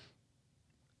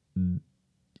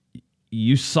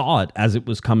 You saw it as it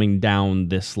was coming down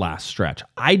this last stretch.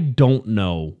 I don't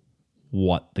know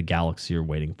what the Galaxy are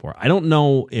waiting for. I don't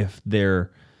know if they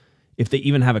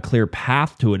even have a clear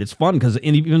path to it. It's fun because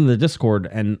even in the Discord,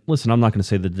 and listen, I'm not going to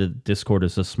say that the Discord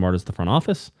is as smart as the front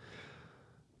office.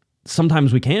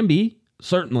 Sometimes we can be,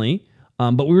 certainly.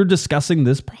 But we were discussing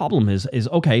this problem is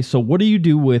okay, so what do you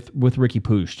do with Riqui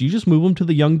Puig? Do you just move him to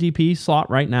the young DP slot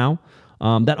right now?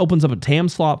 That opens up a TAM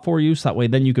slot for you, so that way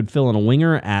then you could fill in a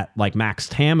winger at like max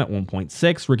TAM at 1.6.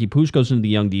 Riqui Puig goes into the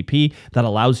young DP. That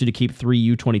allows you to keep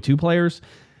 3 U22 players.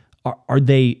 Are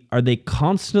they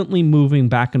constantly moving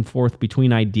back and forth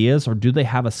between ideas, or do they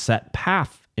have a set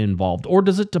path involved? Or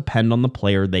does it depend on the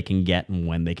player they can get and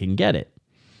when they can get it?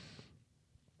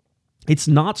 It's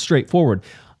not straightforward.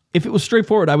 If it was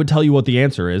straightforward, I would tell you what the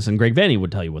answer is, and Greg Vanney would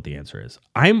tell you what the answer is.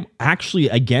 I'm actually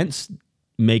against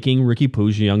making Riqui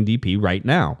Puig a young DP right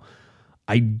now.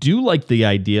 I do like the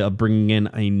idea of bringing in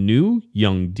a new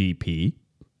young DP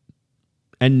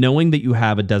and knowing that you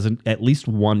have at least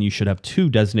one, you should have 2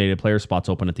 designated player spots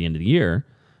open at the end of the year,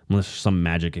 unless there's some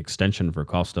magic extension for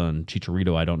Costa and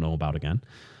Chicharito I don't know about again.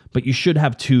 But you should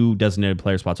have 2 designated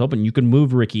player spots open. You can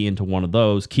move Riqui into one of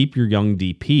those, keep your young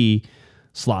DP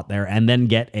slot there, and then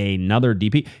get another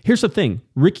DP. Here's the thing.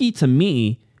 Riqui, to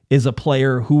me, is a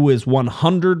player who is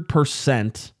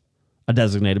 100% a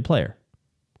designated player.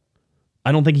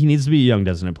 I don't think he needs to be a young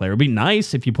designated player. It'd be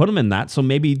nice if you put him in that, so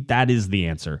maybe that is the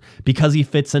answer. Because he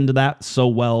fits into that so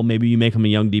well, maybe you make him a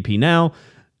young DP now,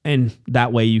 and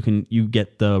that way you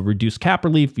get the reduced cap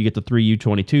relief, you get the 3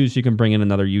 U22s, you can bring in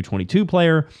another U22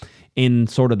 player in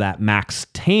sort of that max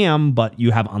TAM, but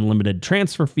you have unlimited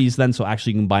transfer fees then, so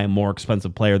actually you can buy a more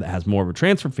expensive player that has more of a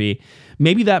transfer fee.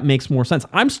 Maybe that makes more sense.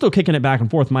 I'm still kicking it back and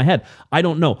forth in my head. I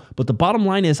don't know. But the bottom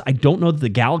line is I don't know that the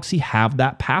Galaxy have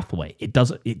that pathway.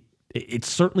 It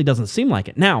certainly doesn't seem like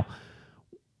it. Now,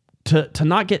 to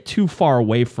not get too far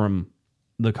away from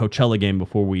the Coachella game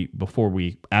before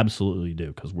we absolutely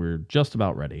do, because we're just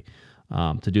about ready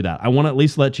to do that. I want to at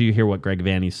least let you hear what Greg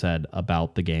Vanney said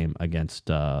about the game against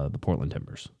the Portland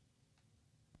Timbers.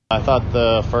 I thought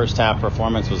the first half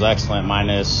performance was excellent,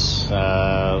 minus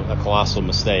a colossal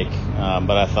mistake.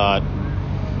 But I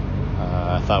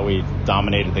thought we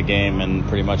dominated the game in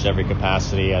pretty much every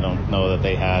capacity. I don't know that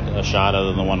they had a shot other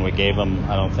than the one we gave them.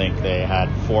 I don't think they had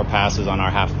 4 passes on our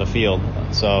half of the field.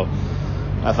 So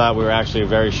I thought we were actually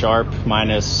very sharp,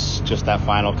 minus just that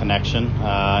final connection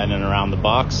in and around the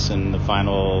box and the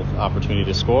final opportunity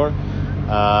to score. Get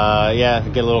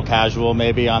a little casual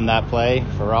maybe on that play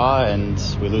for Raw, and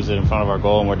we lose it in front of our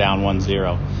goal, and we're down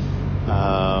 1-0.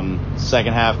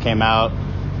 Second half came out.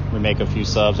 We make a few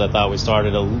subs. I thought we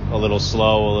started a little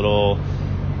slow, a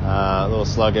little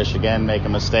sluggish. Again, make a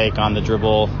mistake on the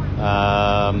dribble.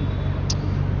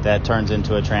 That turns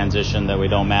into a transition that we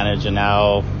don't manage, and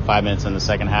now 5 minutes in the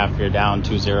second half, you're down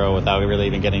 2-0 without really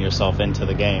even getting yourself into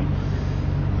the game.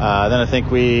 Then I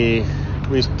think we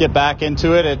get back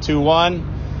into it at 2-1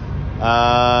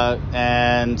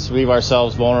 and leave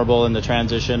ourselves vulnerable in the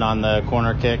transition on the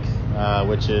corner kick,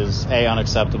 which is A,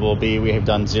 unacceptable, B, we have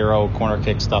done 0 corner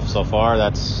kick stuff so far.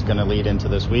 That's going to lead into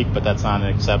this week, but that's not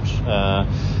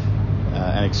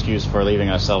an excuse for leaving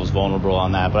ourselves vulnerable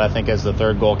on that. But I think as the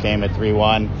third goal came at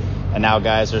 3-1, and now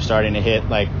guys are starting to hit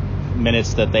like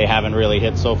minutes that they haven't really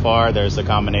hit so far, there's a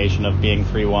combination of being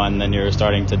 3-1, then you're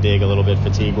starting to dig a little bit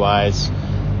fatigue-wise,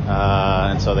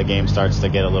 and so the game starts to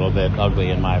get a little bit ugly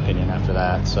in my opinion after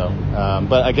that. So,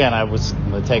 but again,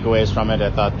 the takeaways from it, I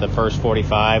thought the first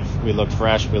 45 we looked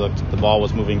fresh, the ball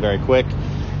was moving very quick,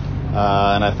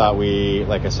 and I thought we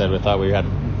had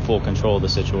full control of the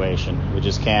situation. We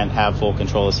just can't have full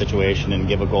control of the situation and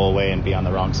give a goal away and be on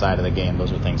the wrong side of the game.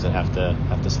 Those are things that have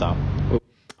to stop.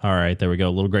 All right, there we go.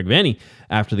 A little Greg Vanney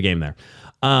after the game there.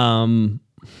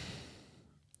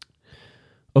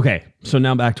 Okay, so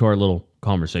now back to our little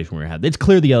conversation we had. It's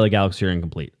clear the LA Galaxy are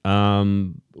incomplete.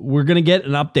 We're going to get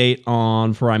an update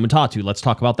on Farai Mutatu. Let's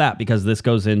talk about that, because this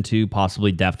goes into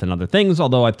possibly depth and other things,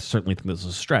 although I certainly think this is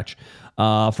a stretch.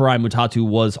 Farai Mutatu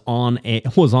was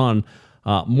on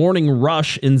Morning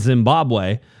Rush in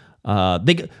Zimbabwe. By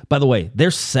the way, their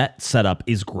setup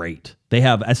is great. They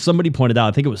have, as somebody pointed out,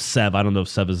 I think it was Sev. I don't know if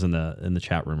Sev is in the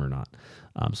chat room or not.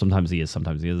 Sometimes he is,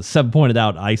 sometimes he is. Sev pointed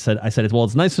out, I said, well,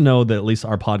 it's nice to know that at least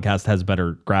our podcast has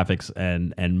better graphics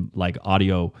and like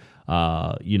audio,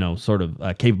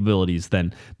 capabilities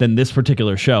than this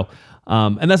particular show.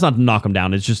 And that's not to knock them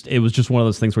down. It was just one of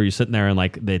those things where you're sitting there and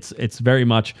like it's very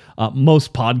much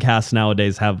most podcasts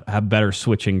nowadays have better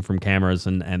switching from cameras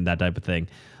and that type of thing.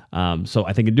 So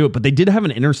I think it'd do it. But they did have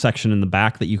an intersection in the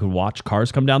back that you could watch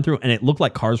cars come down through, and it looked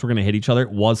like cars were going to hit each other.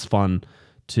 It was fun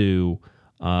to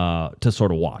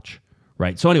sort of watch.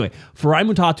 Right. So anyway, Farai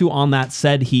Mutatu on that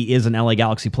said he is an LA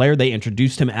Galaxy player. They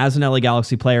introduced him as an LA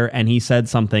Galaxy player, and he said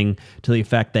something to the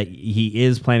effect that he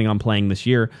is planning on playing this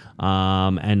year,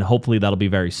 and hopefully that'll be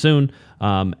very soon.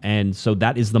 And so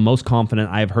that is the most confident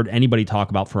I have heard anybody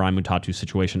talk about Farai Mutatu's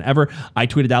situation ever. I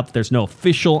tweeted out that there's no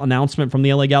official announcement from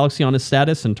the LA Galaxy on his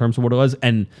status in terms of what it was,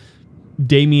 and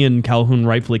Damian Calhoun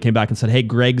rightfully came back and said, hey,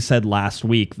 Greg said last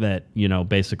week that,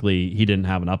 basically he didn't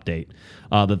have an update,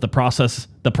 that the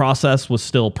process was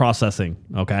still processing.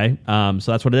 Okay.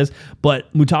 So that's what it is.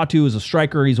 But Mutatu is a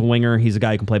striker. He's a winger. He's a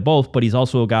guy who can play both, but he's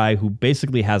also a guy who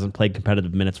basically hasn't played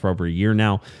competitive minutes for over a year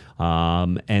now.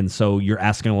 And so you're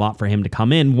asking a lot for him to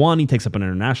come in. One, he takes up an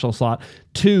international slot.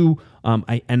 Two,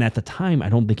 and at the time, I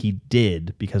don't think he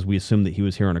did, because we assumed that he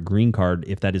was here on a green card.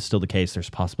 If that is still the case, there's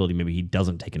a possibility maybe he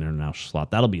doesn't take an international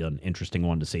slot. That'll be an interesting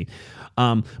one to see.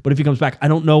 But if he comes back, I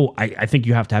don't know. I think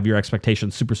you have to have your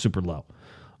expectations super, super low.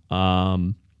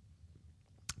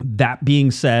 That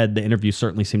being said, the interview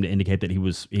certainly seemed to indicate that he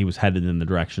was headed in the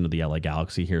direction of the LA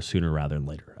Galaxy here sooner rather than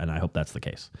later, and I hope that's the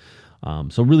case.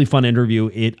 So really fun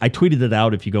interview. I tweeted it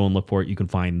out. If you go and look for it, you can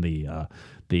find the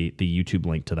YouTube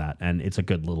link to that, and it's a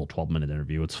good little 12-minute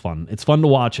interview. It's fun. It's fun to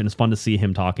watch, and it's fun to see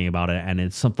him talking about it, and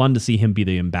it's fun to see him be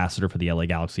the ambassador for the LA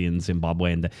Galaxy in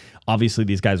Zimbabwe. And obviously,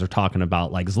 these guys are talking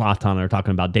about like Zlatan, they're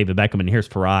talking about David Beckham, and here's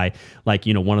Farai, like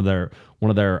one of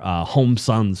their home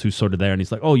sons who's sort of there, and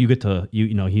he's like, oh, you get to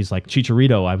he's like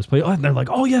Chicharito. I was playing, and they're like,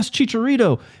 oh yes,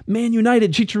 Chicharito, Man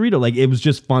United, Chicharito. Like it was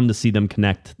just fun to see them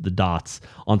connect the dots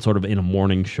on sort of in a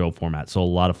morning show format. So a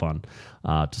lot of fun.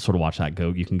 To sort of watch that go.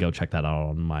 You can go check that out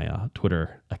on my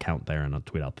Twitter account there, and I'll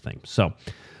tweet out the thing. So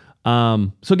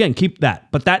again, keep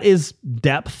that. But that is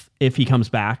depth if he comes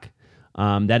back.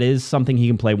 That is something he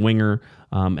can play winger.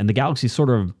 And the Galaxy sort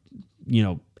of,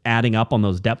 adding up on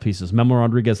those depth pieces. Memo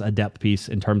Rodriguez, a depth piece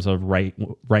in terms of right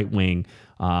wing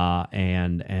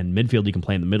and midfield. He can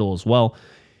play in the middle as well.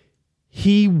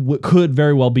 He could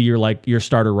very well be your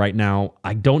starter right now.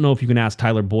 I don't know if you can ask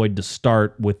Tyler Boyd to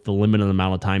start with the limited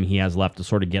amount of time he has left to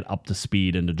sort of get up to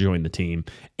speed and to join the team.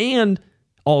 And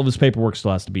all of his paperwork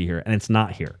still has to be here, and it's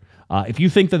not here. If you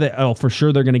think that for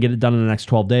sure they're going to get it done in the next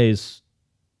 12 days,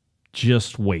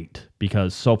 just wait,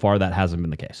 because so far that hasn't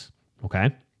been the case.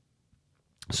 Okay?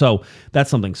 So that's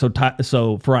something. So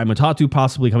Farai Mutatu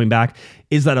possibly coming back.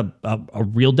 Is that a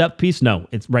real depth piece? No,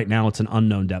 right now it's an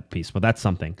unknown depth piece, but that's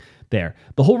something there.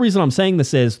 The whole reason I'm saying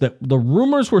this is that the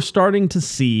rumors we're starting to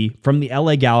see from the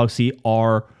LA Galaxy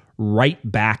are right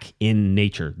back in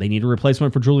nature. They need a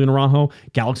replacement for Julian Araujo.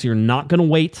 Galaxy are not going to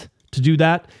wait to do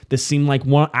that. This seemed like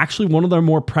one of their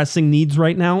more pressing needs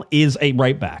right now is a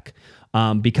right back,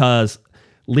 because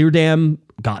Leerdam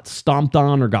got stomped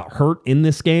on or got hurt in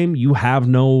this game. You have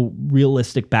no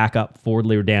realistic backup for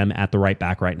Leerdam at the right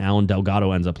back right now, and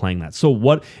Delgado ends up playing that. So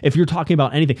what if you're talking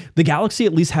about anything? The Galaxy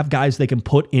at least have guys they can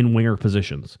put in winger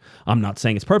positions. I'm not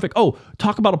saying it's perfect. Oh,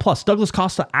 talk about a plus. Douglas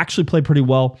Costa actually played pretty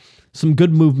well. Some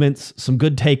good movements, some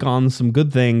good take-ons, some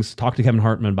good things. Talked to Kevin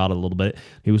Hartman about it a little bit.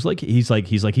 He's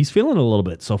feeling it a little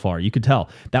bit so far. You could tell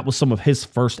that was some of his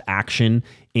first action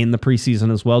in the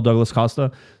preseason as well, Douglas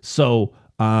Costa. So,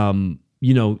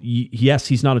 yes,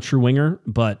 he's not a true winger,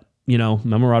 but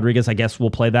Memo Rodriguez, I guess, will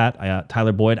play that.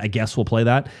 Tyler Boyd, I guess, will play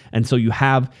that. And so you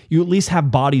at least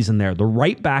have bodies in there. The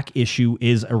right back issue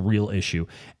is a real issue.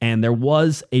 And there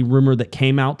was a rumor that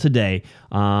came out today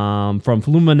from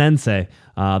Fluminense.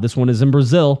 This one is in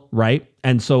Brazil, right?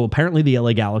 And so apparently the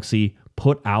LA Galaxy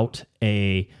put out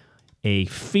a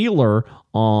feeler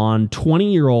on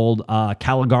 20-year-old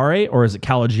Caligari, or is it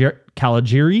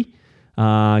Caligari?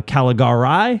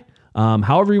 Caligari?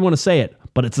 However you want to say it,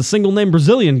 but it's a single name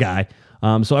Brazilian guy.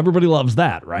 So everybody loves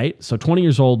that, right? So 20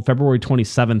 years old, February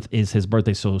 27th is his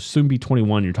birthday. So soon be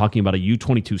 21. You're talking about a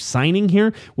U22 signing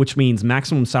here, which means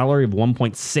maximum salary of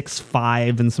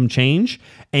 1.65 and some change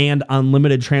and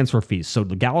unlimited transfer fees. So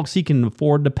the Galaxy can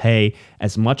afford to pay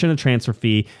as much in a transfer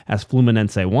fee as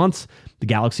Fluminense wants. The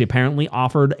Galaxy apparently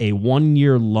offered a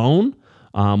 1-year loan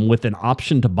with an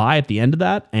option to buy at the end of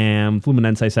that. And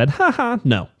Fluminense said,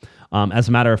 no. As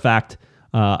a matter of fact,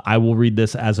 I will read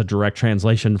this as a direct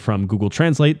translation from Google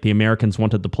Translate. The Americans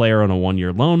wanted the player on a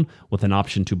 1-year loan with an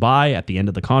option to buy at the end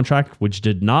of the contract, which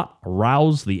did not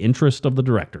arouse the interest of the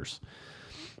directors.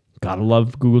 Gotta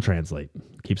love Google Translate.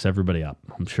 Keeps everybody up,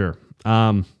 I'm sure.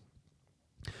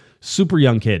 Super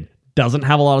young kid. Doesn't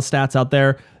have a lot of stats out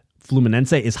there.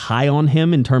 Fluminense is high on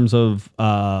him in terms of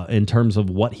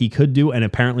what he could do, and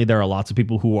apparently there are lots of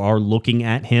people who are looking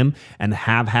at him and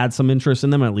have had some interest in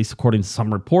them, at least according to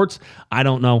some reports. I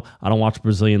don't know. I don't watch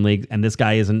Brazilian league, and this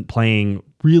guy isn't playing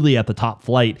really at the top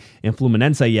flight in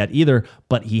Fluminense yet either,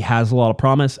 but he has a lot of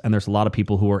promise, and there's a lot of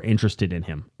people who are interested in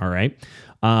him. All right.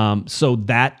 So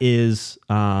that is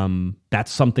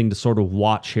that's something to sort of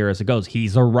watch here as it goes.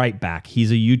 He's a right back.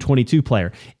 He's a U22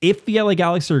 player. If the LA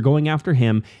Galaxy are going after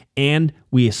him, and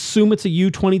we assume it's a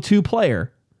U22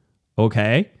 player,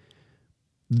 okay,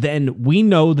 then we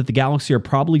know that the Galaxy are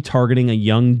probably targeting a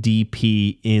young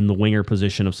DP in the winger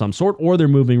position of some sort, or they're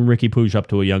moving Ricky Puig up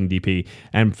to a young DP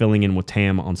and filling in with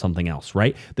Tam on something else,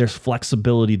 right? There's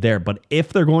flexibility there. But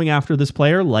if they're going after this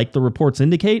player, like the reports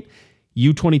indicate,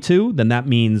 U22, then that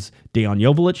means Dejan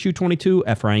Joveljic U22,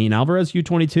 Efrain Alvarez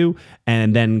U22,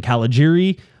 and then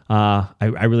Caligiuri.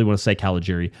 I really want to say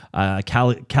Caligiuri.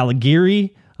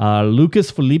 Caligari,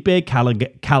 Lucas Felipe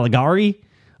Caligari.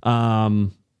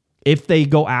 If they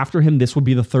go after him, this would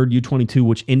be the third U22,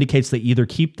 which indicates they either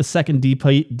keep the second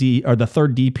DP or the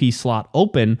third DP slot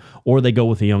open, or they go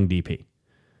with a young DP.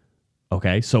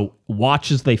 Okay, so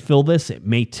watch as they fill this. It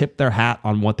may tip their hat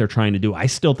on what they're trying to do. I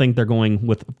still think they're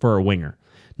going for a winger.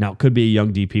 Now, it could be a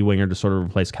young DP winger to sort of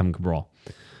replace Kevin Cabral.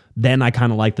 Then I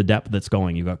kind of like the depth that's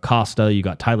going. You got Costa, you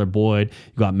got Tyler Boyd,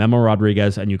 you got Memo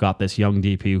Rodriguez, and you got this young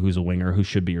DP who's a winger who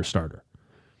should be your starter.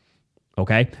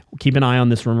 Okay, keep an eye on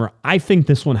this rumor. I think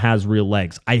this one has real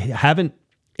legs.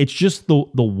 It's just the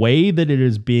way that it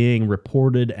is being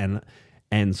reported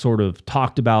and sort of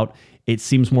talked about. It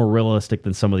seems more realistic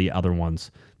than some of the other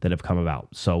ones that have come about.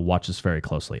 So watch this very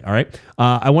closely. All right.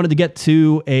 I wanted to get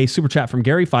to a super chat from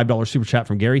Gary, $5 super chat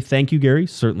from Gary. Thank you, Gary.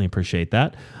 Certainly appreciate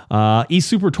that.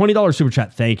 eSuper, $20 super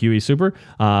chat. Thank you, eSuper.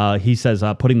 He says,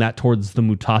 putting that towards the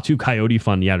Mutatu Coyote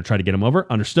Fund. Yeah, to try to get him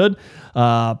over. Understood.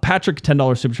 Patrick,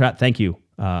 $10 super chat. Thank you.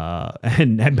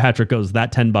 And Patrick goes,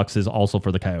 that $10 is also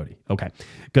for the Coyote. Okay,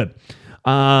 good.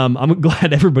 I'm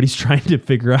glad everybody's trying to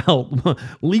figure out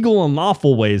legal and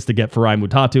lawful ways to get Farai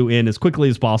Mutatu in as quickly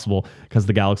as possible because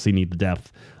the Galaxy need the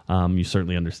depth. You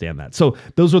certainly understand that. So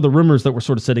those are the rumors that were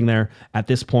sort of sitting there at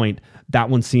this point.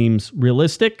 That one seems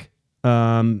realistic.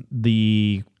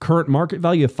 The current market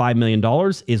value of $5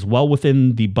 million is well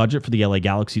within the budget for the LA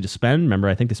Galaxy to spend. Remember,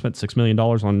 I think they spent $6 million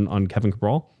on Kevin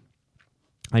Cabral.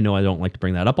 I know I don't like to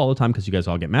bring that up all the time because you guys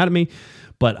all get mad at me,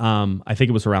 but I think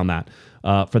it was around that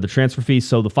for the transfer fee.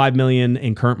 So the $5 million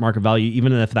in current market value,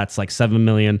 even if that's like $7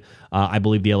 million, I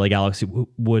believe the LA Galaxy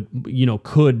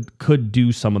could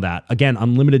do some of that. Again,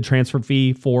 unlimited transfer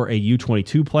fee for a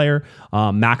U22 player,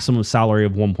 maximum salary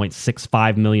of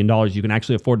 $1.65 million. You can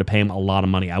actually afford to pay him a lot of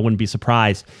money. I wouldn't be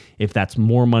surprised if that's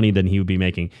more money than he would be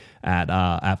making at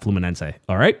Fluminense.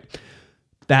 All right,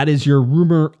 that is your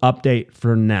rumor update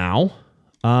for now.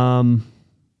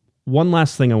 One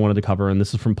last thing I wanted to cover, and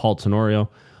this is from Paul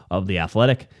Tenorio of The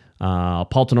Athletic.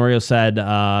 Paul Tenorio said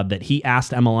that he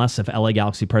asked MLS if LA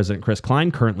Galaxy president Chris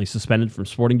Klein, currently suspended from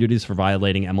sporting duties for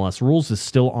violating MLS rules, is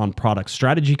still on product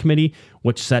strategy committee,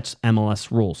 which sets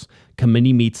MLS rules.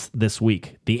 Committee meets this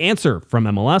week. The answer from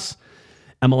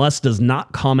MLS does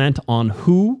not comment on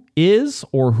who is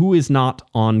or who is not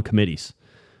on committees.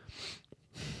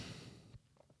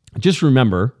 Just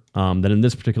remember that in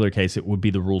this particular case, it would be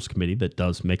the rules committee that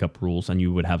does make up rules, and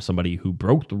you would have somebody who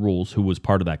broke the rules who was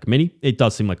part of that committee. It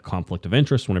does seem like a conflict of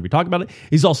interest whenever you talk about it.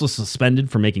 He's also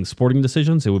suspended for making sporting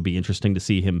decisions. It would be interesting to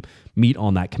see him meet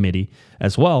on that committee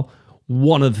as well.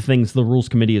 One of the things the rules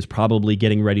committee is probably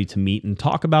getting ready to meet and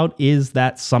talk about is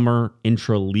that summer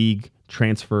intra-league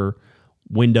transfer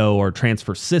window or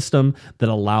transfer system that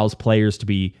allows players to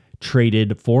be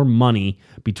traded for money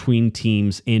between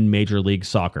teams in Major League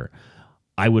Soccer.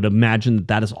 I would imagine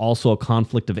that is also a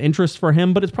conflict of interest for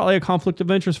him, but it's probably a conflict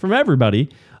of interest from everybody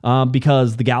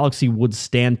because the Galaxy would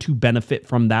stand to benefit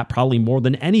from that probably more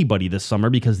than anybody this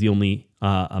summer because the only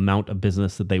amount of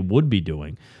business that they would be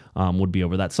doing would be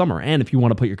over that summer. And if you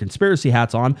want to put your conspiracy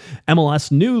hats on,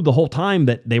 MLS knew the whole time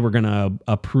that they were going to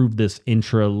approve this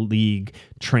intra-league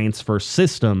transfer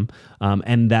system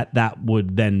and that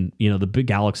would then, the big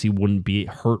Galaxy wouldn't be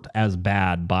hurt as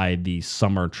bad by the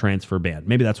summer transfer ban.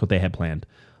 Maybe that's what they had planned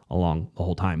along the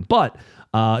whole time. But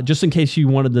just in case you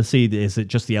wanted to see, is it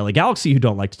just the LA Galaxy who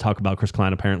don't like to talk about Chris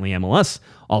Klein? Apparently MLS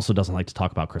also doesn't like to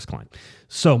talk about Chris Klein.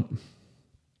 So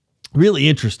really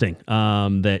interesting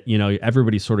that,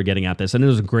 everybody's sort of getting at this. And it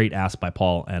was a great ask by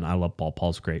Paul, and I love Paul.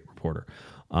 Paul's a great reporter.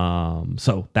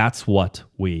 So that's what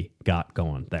we got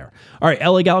going there. All right,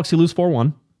 LA Galaxy lose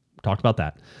 4-1. Talked about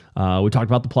that. We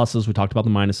talked about the pluses. We talked about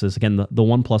the minuses. Again, the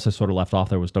one plus I sort of left off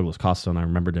there was Douglas Costa, and I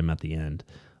remembered him at the end.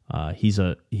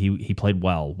 He played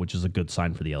well, which is a good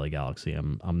sign for the LA Galaxy.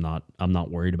 I'm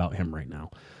not worried about him right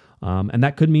now, and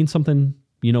that could mean something,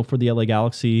 for the LA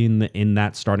Galaxy in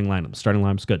that starting lineup. Starting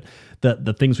lineup's good.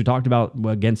 The things we talked about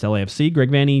against LAFC,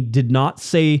 Greg Vanney did not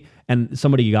say, and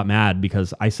somebody got mad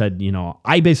because I said,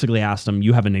 I basically asked him,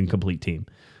 you have an incomplete team.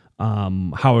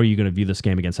 How are you going to view this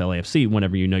game against LAFC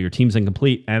whenever you know your team's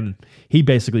incomplete? And he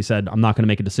basically said, I'm not going to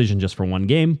make a decision just for one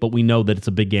game, but we know that it's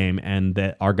a big game and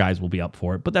that our guys will be up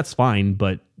for it. But that's fine.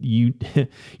 But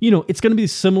it's going to be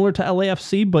similar to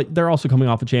LAFC, but they're also coming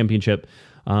off a championship.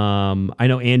 I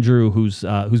know Andrew, who's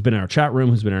been in our chat room,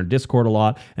 who's been in our Discord a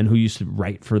lot, and who used to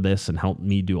write for this and help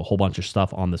me do a whole bunch of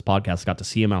stuff on this podcast. Got to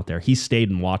see him out there. He stayed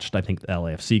and watched, I think, the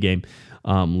LAFC game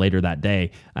later that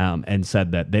day, and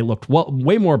said that they looked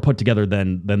way more put together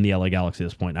than the LA Galaxy at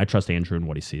this point. I trust Andrew in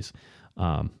what he sees,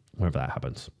 whenever that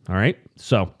happens. All right,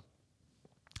 so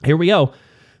here we go.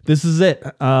 This is it.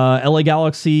 LA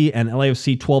Galaxy and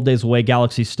LAFC 12 days away.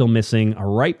 Galaxy still missing a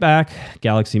right back.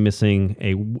 Galaxy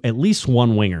missing at least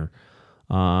one winger.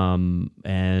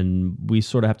 And we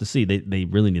sort of have to see. They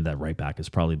really need that right back. Is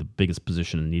probably the biggest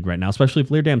position in need right now, especially if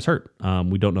Leerdam's hurt.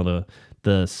 We don't know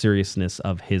the seriousness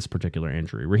of his particular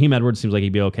injury. Raheem Edwards seems like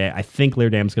he'd be okay. I think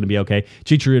Leerdam's going to be okay.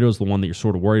 Chicharito is the one that you're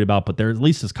sort of worried about, but there at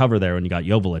least is cover there when you got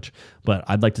Joveljic. But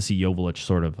I'd like to see Joveljic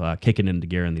sort of kicking into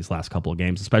gear in these last couple of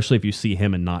games, especially if you see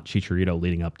him and not Chicharito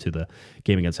leading up to the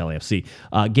game against LAFC.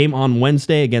 Game on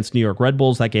Wednesday against New York Red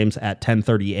Bulls. That game's at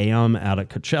 10:30 a.m. out at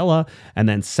Coachella. And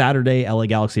then Saturday, LA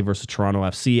Galaxy versus Toronto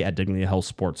FC at Dignity Health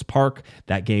Sports Park.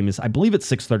 That game is, I believe it's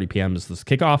 6:30 p.m. is this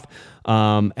kickoff.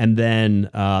 And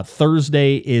then Thursday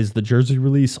is the jersey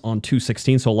release on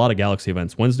 2/16. So a lot of Galaxy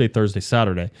events. Wednesday, Thursday,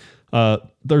 Saturday.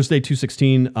 Thursday,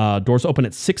 2/16. Doors open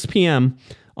at 6 p.m.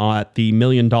 At the $1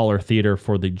 Million Theater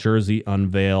for the jersey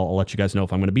unveil. I'll let you guys know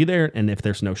if I'm going to be there and if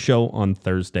there's no show on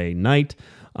Thursday night.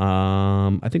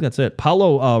 I think that's it.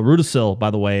 Paulo Rudisill, by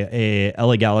the way, a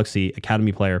LA Galaxy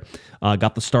Academy player,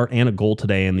 got the start and a goal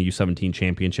today in the U17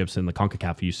 championships, in the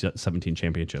CONCACAF U17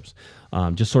 championships.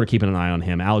 Just sort of keeping an eye on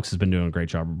him. Alex has been doing a great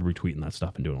job retweeting that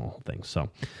stuff and doing all the things. So,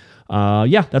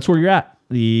 that's where you're at.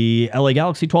 The LA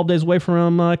Galaxy 12 days away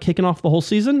from kicking off the whole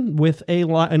season with a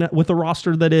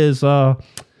roster that is,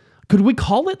 could we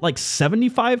call it like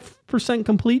 75%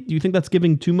 complete? Do you think that's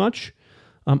giving too much?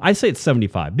 I say it's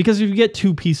 75 because if you get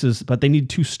two pieces, but they need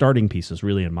two starting pieces,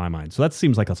 really, in my mind. So that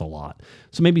seems like that's a lot.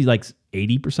 So maybe like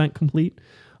 80% complete.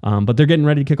 But they're getting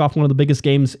ready to kick off one of the biggest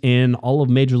games in all of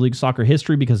Major League Soccer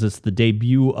history because it's the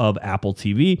debut of Apple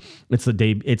TV. It's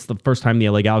the first time the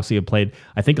LA Galaxy have played,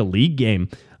 I think, a league game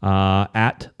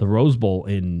at the Rose Bowl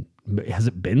has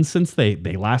it been since they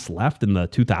last left in the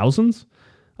 2000s?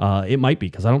 It might be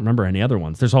because I don't remember any other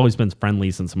ones. There's always been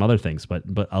friendlies and some other things, but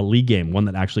a league game, one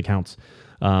that actually counts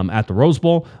at the Rose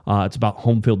Bowl. It's about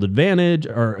home field advantage,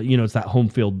 or it's that home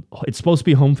field. It's supposed to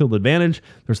be home field advantage.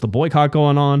 There's the boycott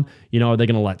going on. Are they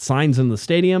going to let signs in the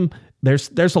stadium? There's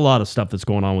a lot of stuff that's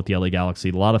going on with the LA Galaxy.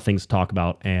 A lot of things to talk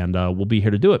about, and we'll be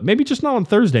here to do it. Maybe just not on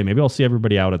Thursday. Maybe I'll see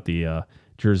everybody out at the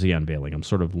jersey unveiling. I'm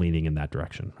sort of leaning in that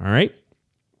direction. All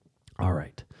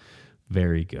right.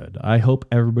 Very good. I hope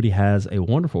everybody has a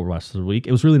wonderful rest of the week.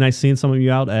 It was really nice seeing some of you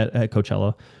out at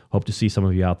Coachella. Hope to see some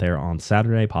of you out there on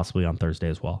Saturday, possibly on Thursday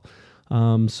as well.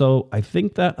 So I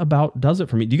think that about does it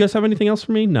for me. Do you guys have anything else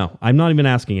for me? No, I'm not even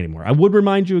asking anymore. I would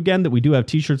remind you again that we do have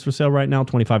t-shirts for sale right now.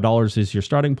 $25 is your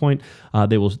starting point.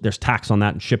 There's tax on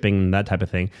that and shipping and that type of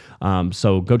thing.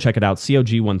 So go check it out.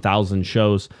 COG 1000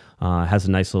 shows. Has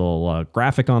a nice little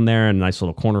graphic on there and a nice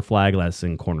little corner flag that's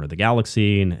in Corner of the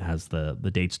Galaxy, and it has the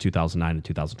dates 2009 and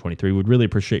 2023. We'd really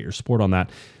appreciate your support on that.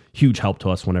 Huge help to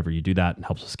us whenever you do that, and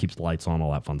helps us keep the lights on,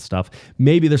 all that fun stuff.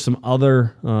 Maybe there's some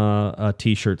other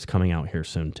t-shirts coming out here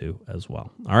soon too as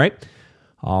well. All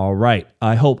right.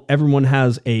 I hope everyone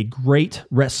has a great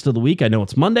rest of the week. I know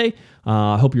it's Monday.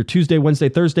 I hope your Tuesday, Wednesday,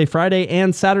 Thursday, Friday,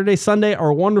 and Saturday, Sunday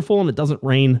are wonderful, and it doesn't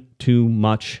rain too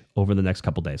much over the next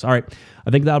couple days. All right.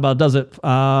 I think that about does it.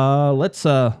 Let's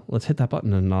hit that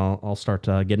button, and I'll start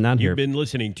getting out here. You've been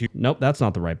listening to... Nope, that's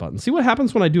not the right button. See what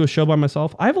happens when I do a show by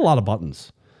myself? I have a lot of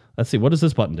buttons. Let's see. What does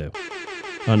this button do?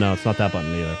 Oh, no, it's not that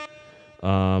button either.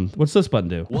 What's this button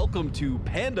do? Welcome to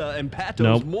Panda and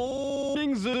Pato's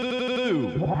Morning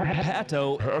Zoo.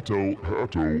 Pato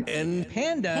and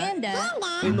Panda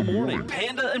in the morning.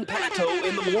 Panda and Pato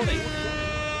in the morning.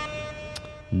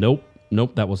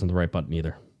 Nope, that wasn't the right button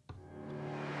either.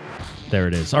 There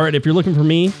it is. All right, if you're looking for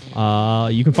me,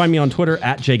 you can find me on Twitter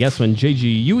at jguesman,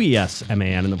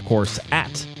 JGUESMAN, and of course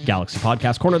at Galaxy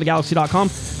Podcast. Cornerofthegalaxy.com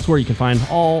is where you can find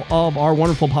all of our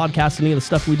wonderful podcasts, any of the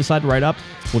stuff we decide to write up.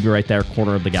 We'll be right there,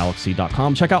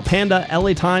 cornerofthegalaxy.com. Check out Panda,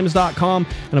 LATimes.com,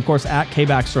 and of course at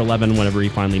KBaxter11 whenever he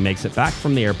finally makes it back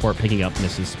from the airport picking up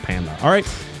Mrs. Panda. All right,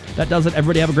 that does it.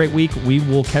 Everybody have a great week. We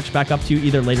will catch back up to you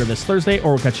either later this Thursday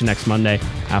or we'll catch you next Monday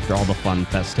after all the fun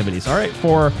festivities. All right,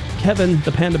 for Kevin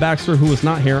the Panda Baxter, who is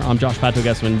not here, I'm Josh Pato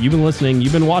Guessman. You've been listening.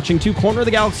 You've been watching to Corner of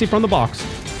the Galaxy from the box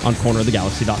on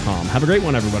cornerofthegalaxy.com. Have a great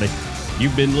one, everybody.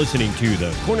 You've been listening to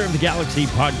the Corner of the Galaxy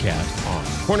podcast on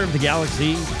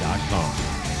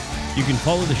cornerofthegalaxy.com. You can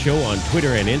follow the show on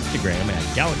Twitter and Instagram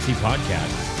at Galaxy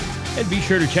Podcast. And be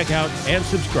sure to check out and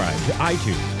subscribe to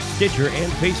iTunes, Stitcher, and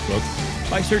Facebook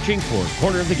by searching for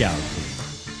Corner of the Galaxy.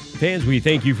 Fans, we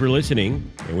thank you for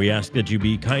listening, and we ask that you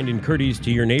be kind and courteous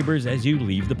to your neighbors as you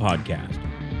leave the podcast.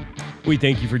 We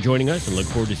thank you for joining us and look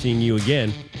forward to seeing you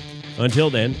again. Until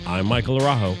then, I'm Michael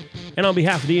Araujo, and on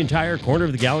behalf of the entire Corner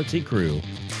of the Galaxy crew,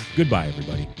 goodbye,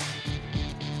 everybody.